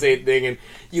TSA thing, and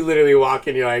you literally walk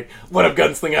in, you're like, what up,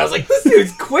 gunslinger? I was like, this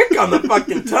dude's quick on the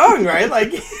fucking tongue, right? Like,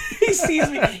 he sees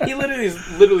me, he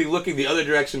is literally looking the other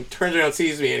direction, turns around,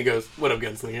 sees me, and he goes, what up,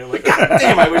 gunslinger? I'm like, God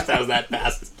damn, I wish that was that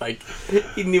fast. Like,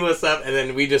 he knew us up, and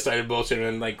then we just started bullshitting,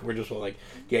 and like, we're just all like,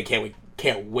 yeah, can't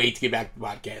wait to get back to the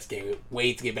podcast. Can't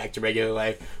wait to get back to regular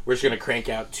life. We're just going to crank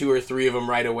out 2 or 3 of them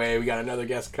right away. We got another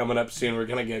guest coming up soon. We're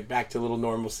going to get back to a little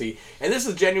normalcy. And this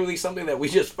is genuinely something that we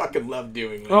just fucking love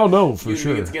doing. Oh, no, for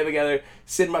sure. We get together,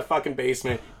 sit in my fucking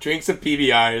basement, drink some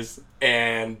PBRs,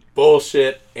 and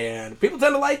bullshit. And people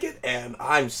tend to like it. And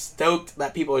I'm stoked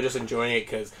that people are just enjoying it,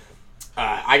 because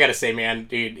I got to say, man,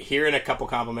 dude, hearing a couple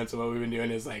compliments of what we've been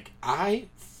doing is like, I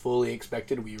fully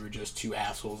expected we were just 2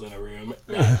 assholes in a room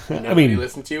that nobody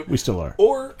listened to. We still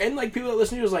are. And like people that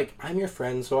listen to you is like, I'm your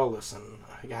friend, so I'll listen.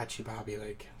 I got you, Bobby.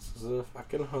 Like, this is a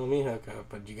fucking homie hookup,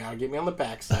 but you gotta get me on the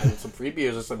backside with some free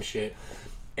beers or some shit.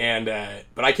 And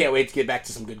but I can't wait to get back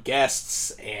to some good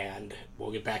guests, and we'll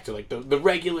get back to like the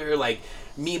regular like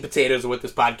meat and potatoes of what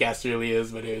this podcast really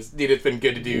is. But it's been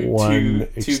good to do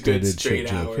two good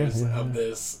straight hours of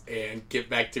this and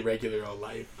get back to regular old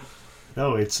life.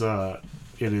 No, it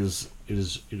has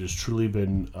truly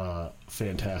been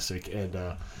fantastic, and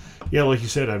like you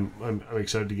said, I'm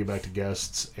excited to get back to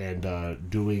guests and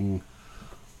doing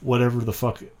whatever the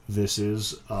fuck this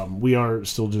is. We are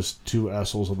still just 2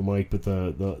 assholes on the mic, but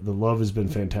the love has been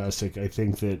fantastic. I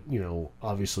think that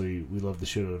obviously we love the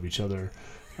shit out of each other.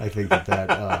 I think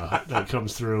that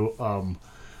comes through.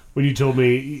 When you told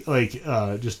me, like,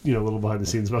 just, a little behind the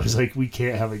scenes, but I was like, we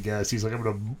can't have a guest. He's like, I'm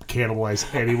going to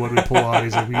cannibalize anyone we pull out.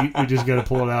 He's like, we just got to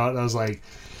pull it out. And I was like,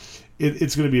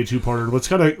 it's going to be a 2-parter. What's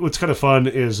kind of fun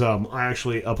is I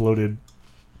actually uploaded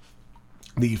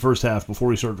the first half before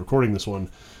we started recording this one.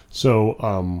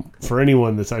 So for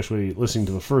anyone that's actually listening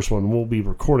to the first one, we'll be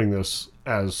recording this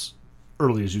as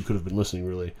early as you could have been listening,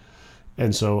 really.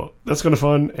 And so that's kind of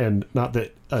fun, and not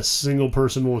that a single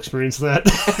person will experience that.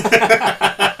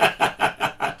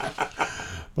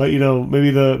 But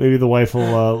maybe the wife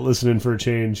will listen in for a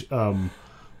change.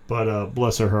 But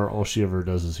bless her, all she ever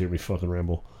does is hear me fucking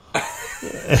ramble.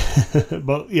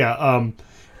 But yeah,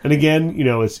 and again,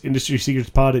 it's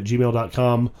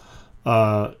industrysecretspod@gmail.com.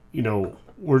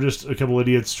 We're just a couple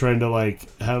idiots trying to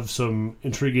like have some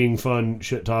intriguing, fun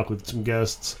shit talk with some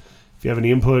guests. If you have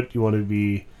any input, you want to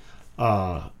be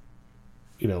guest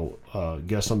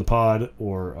on the pod,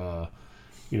 or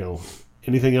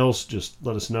anything else, just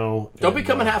let us know. Don't be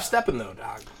coming half-stepping though,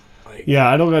 dog. Yeah,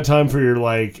 I don't got time for your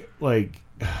like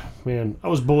man, I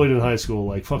was bullied in high school.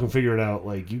 Like, fucking figure it out.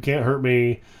 Like, you can't hurt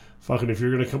me. Fucking, if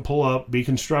you're gonna pull up, be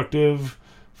constructive.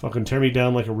 Fucking tear me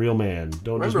down like a real man.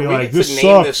 Don't just be like, this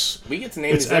sucks. We get to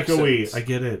name it's this episode. Echoey. I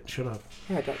get it. Shut up.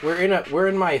 Yeah, we're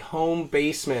in my home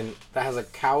basement that has a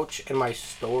couch and my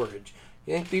storage.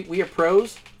 You think we are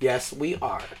pros? Yes, we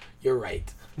are. You're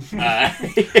right. You're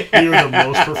the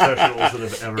most professionals that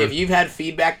have ever. If you've had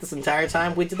feedback this entire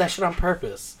time, we did that shit on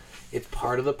purpose. It's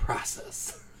part of the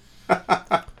process.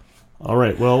 All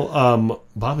right. Well,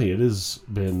 Bobby, it has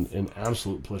been an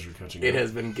absolute pleasure catching you. It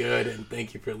has been good, and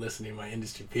thank you for listening, my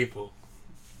industry people.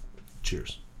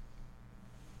 Cheers.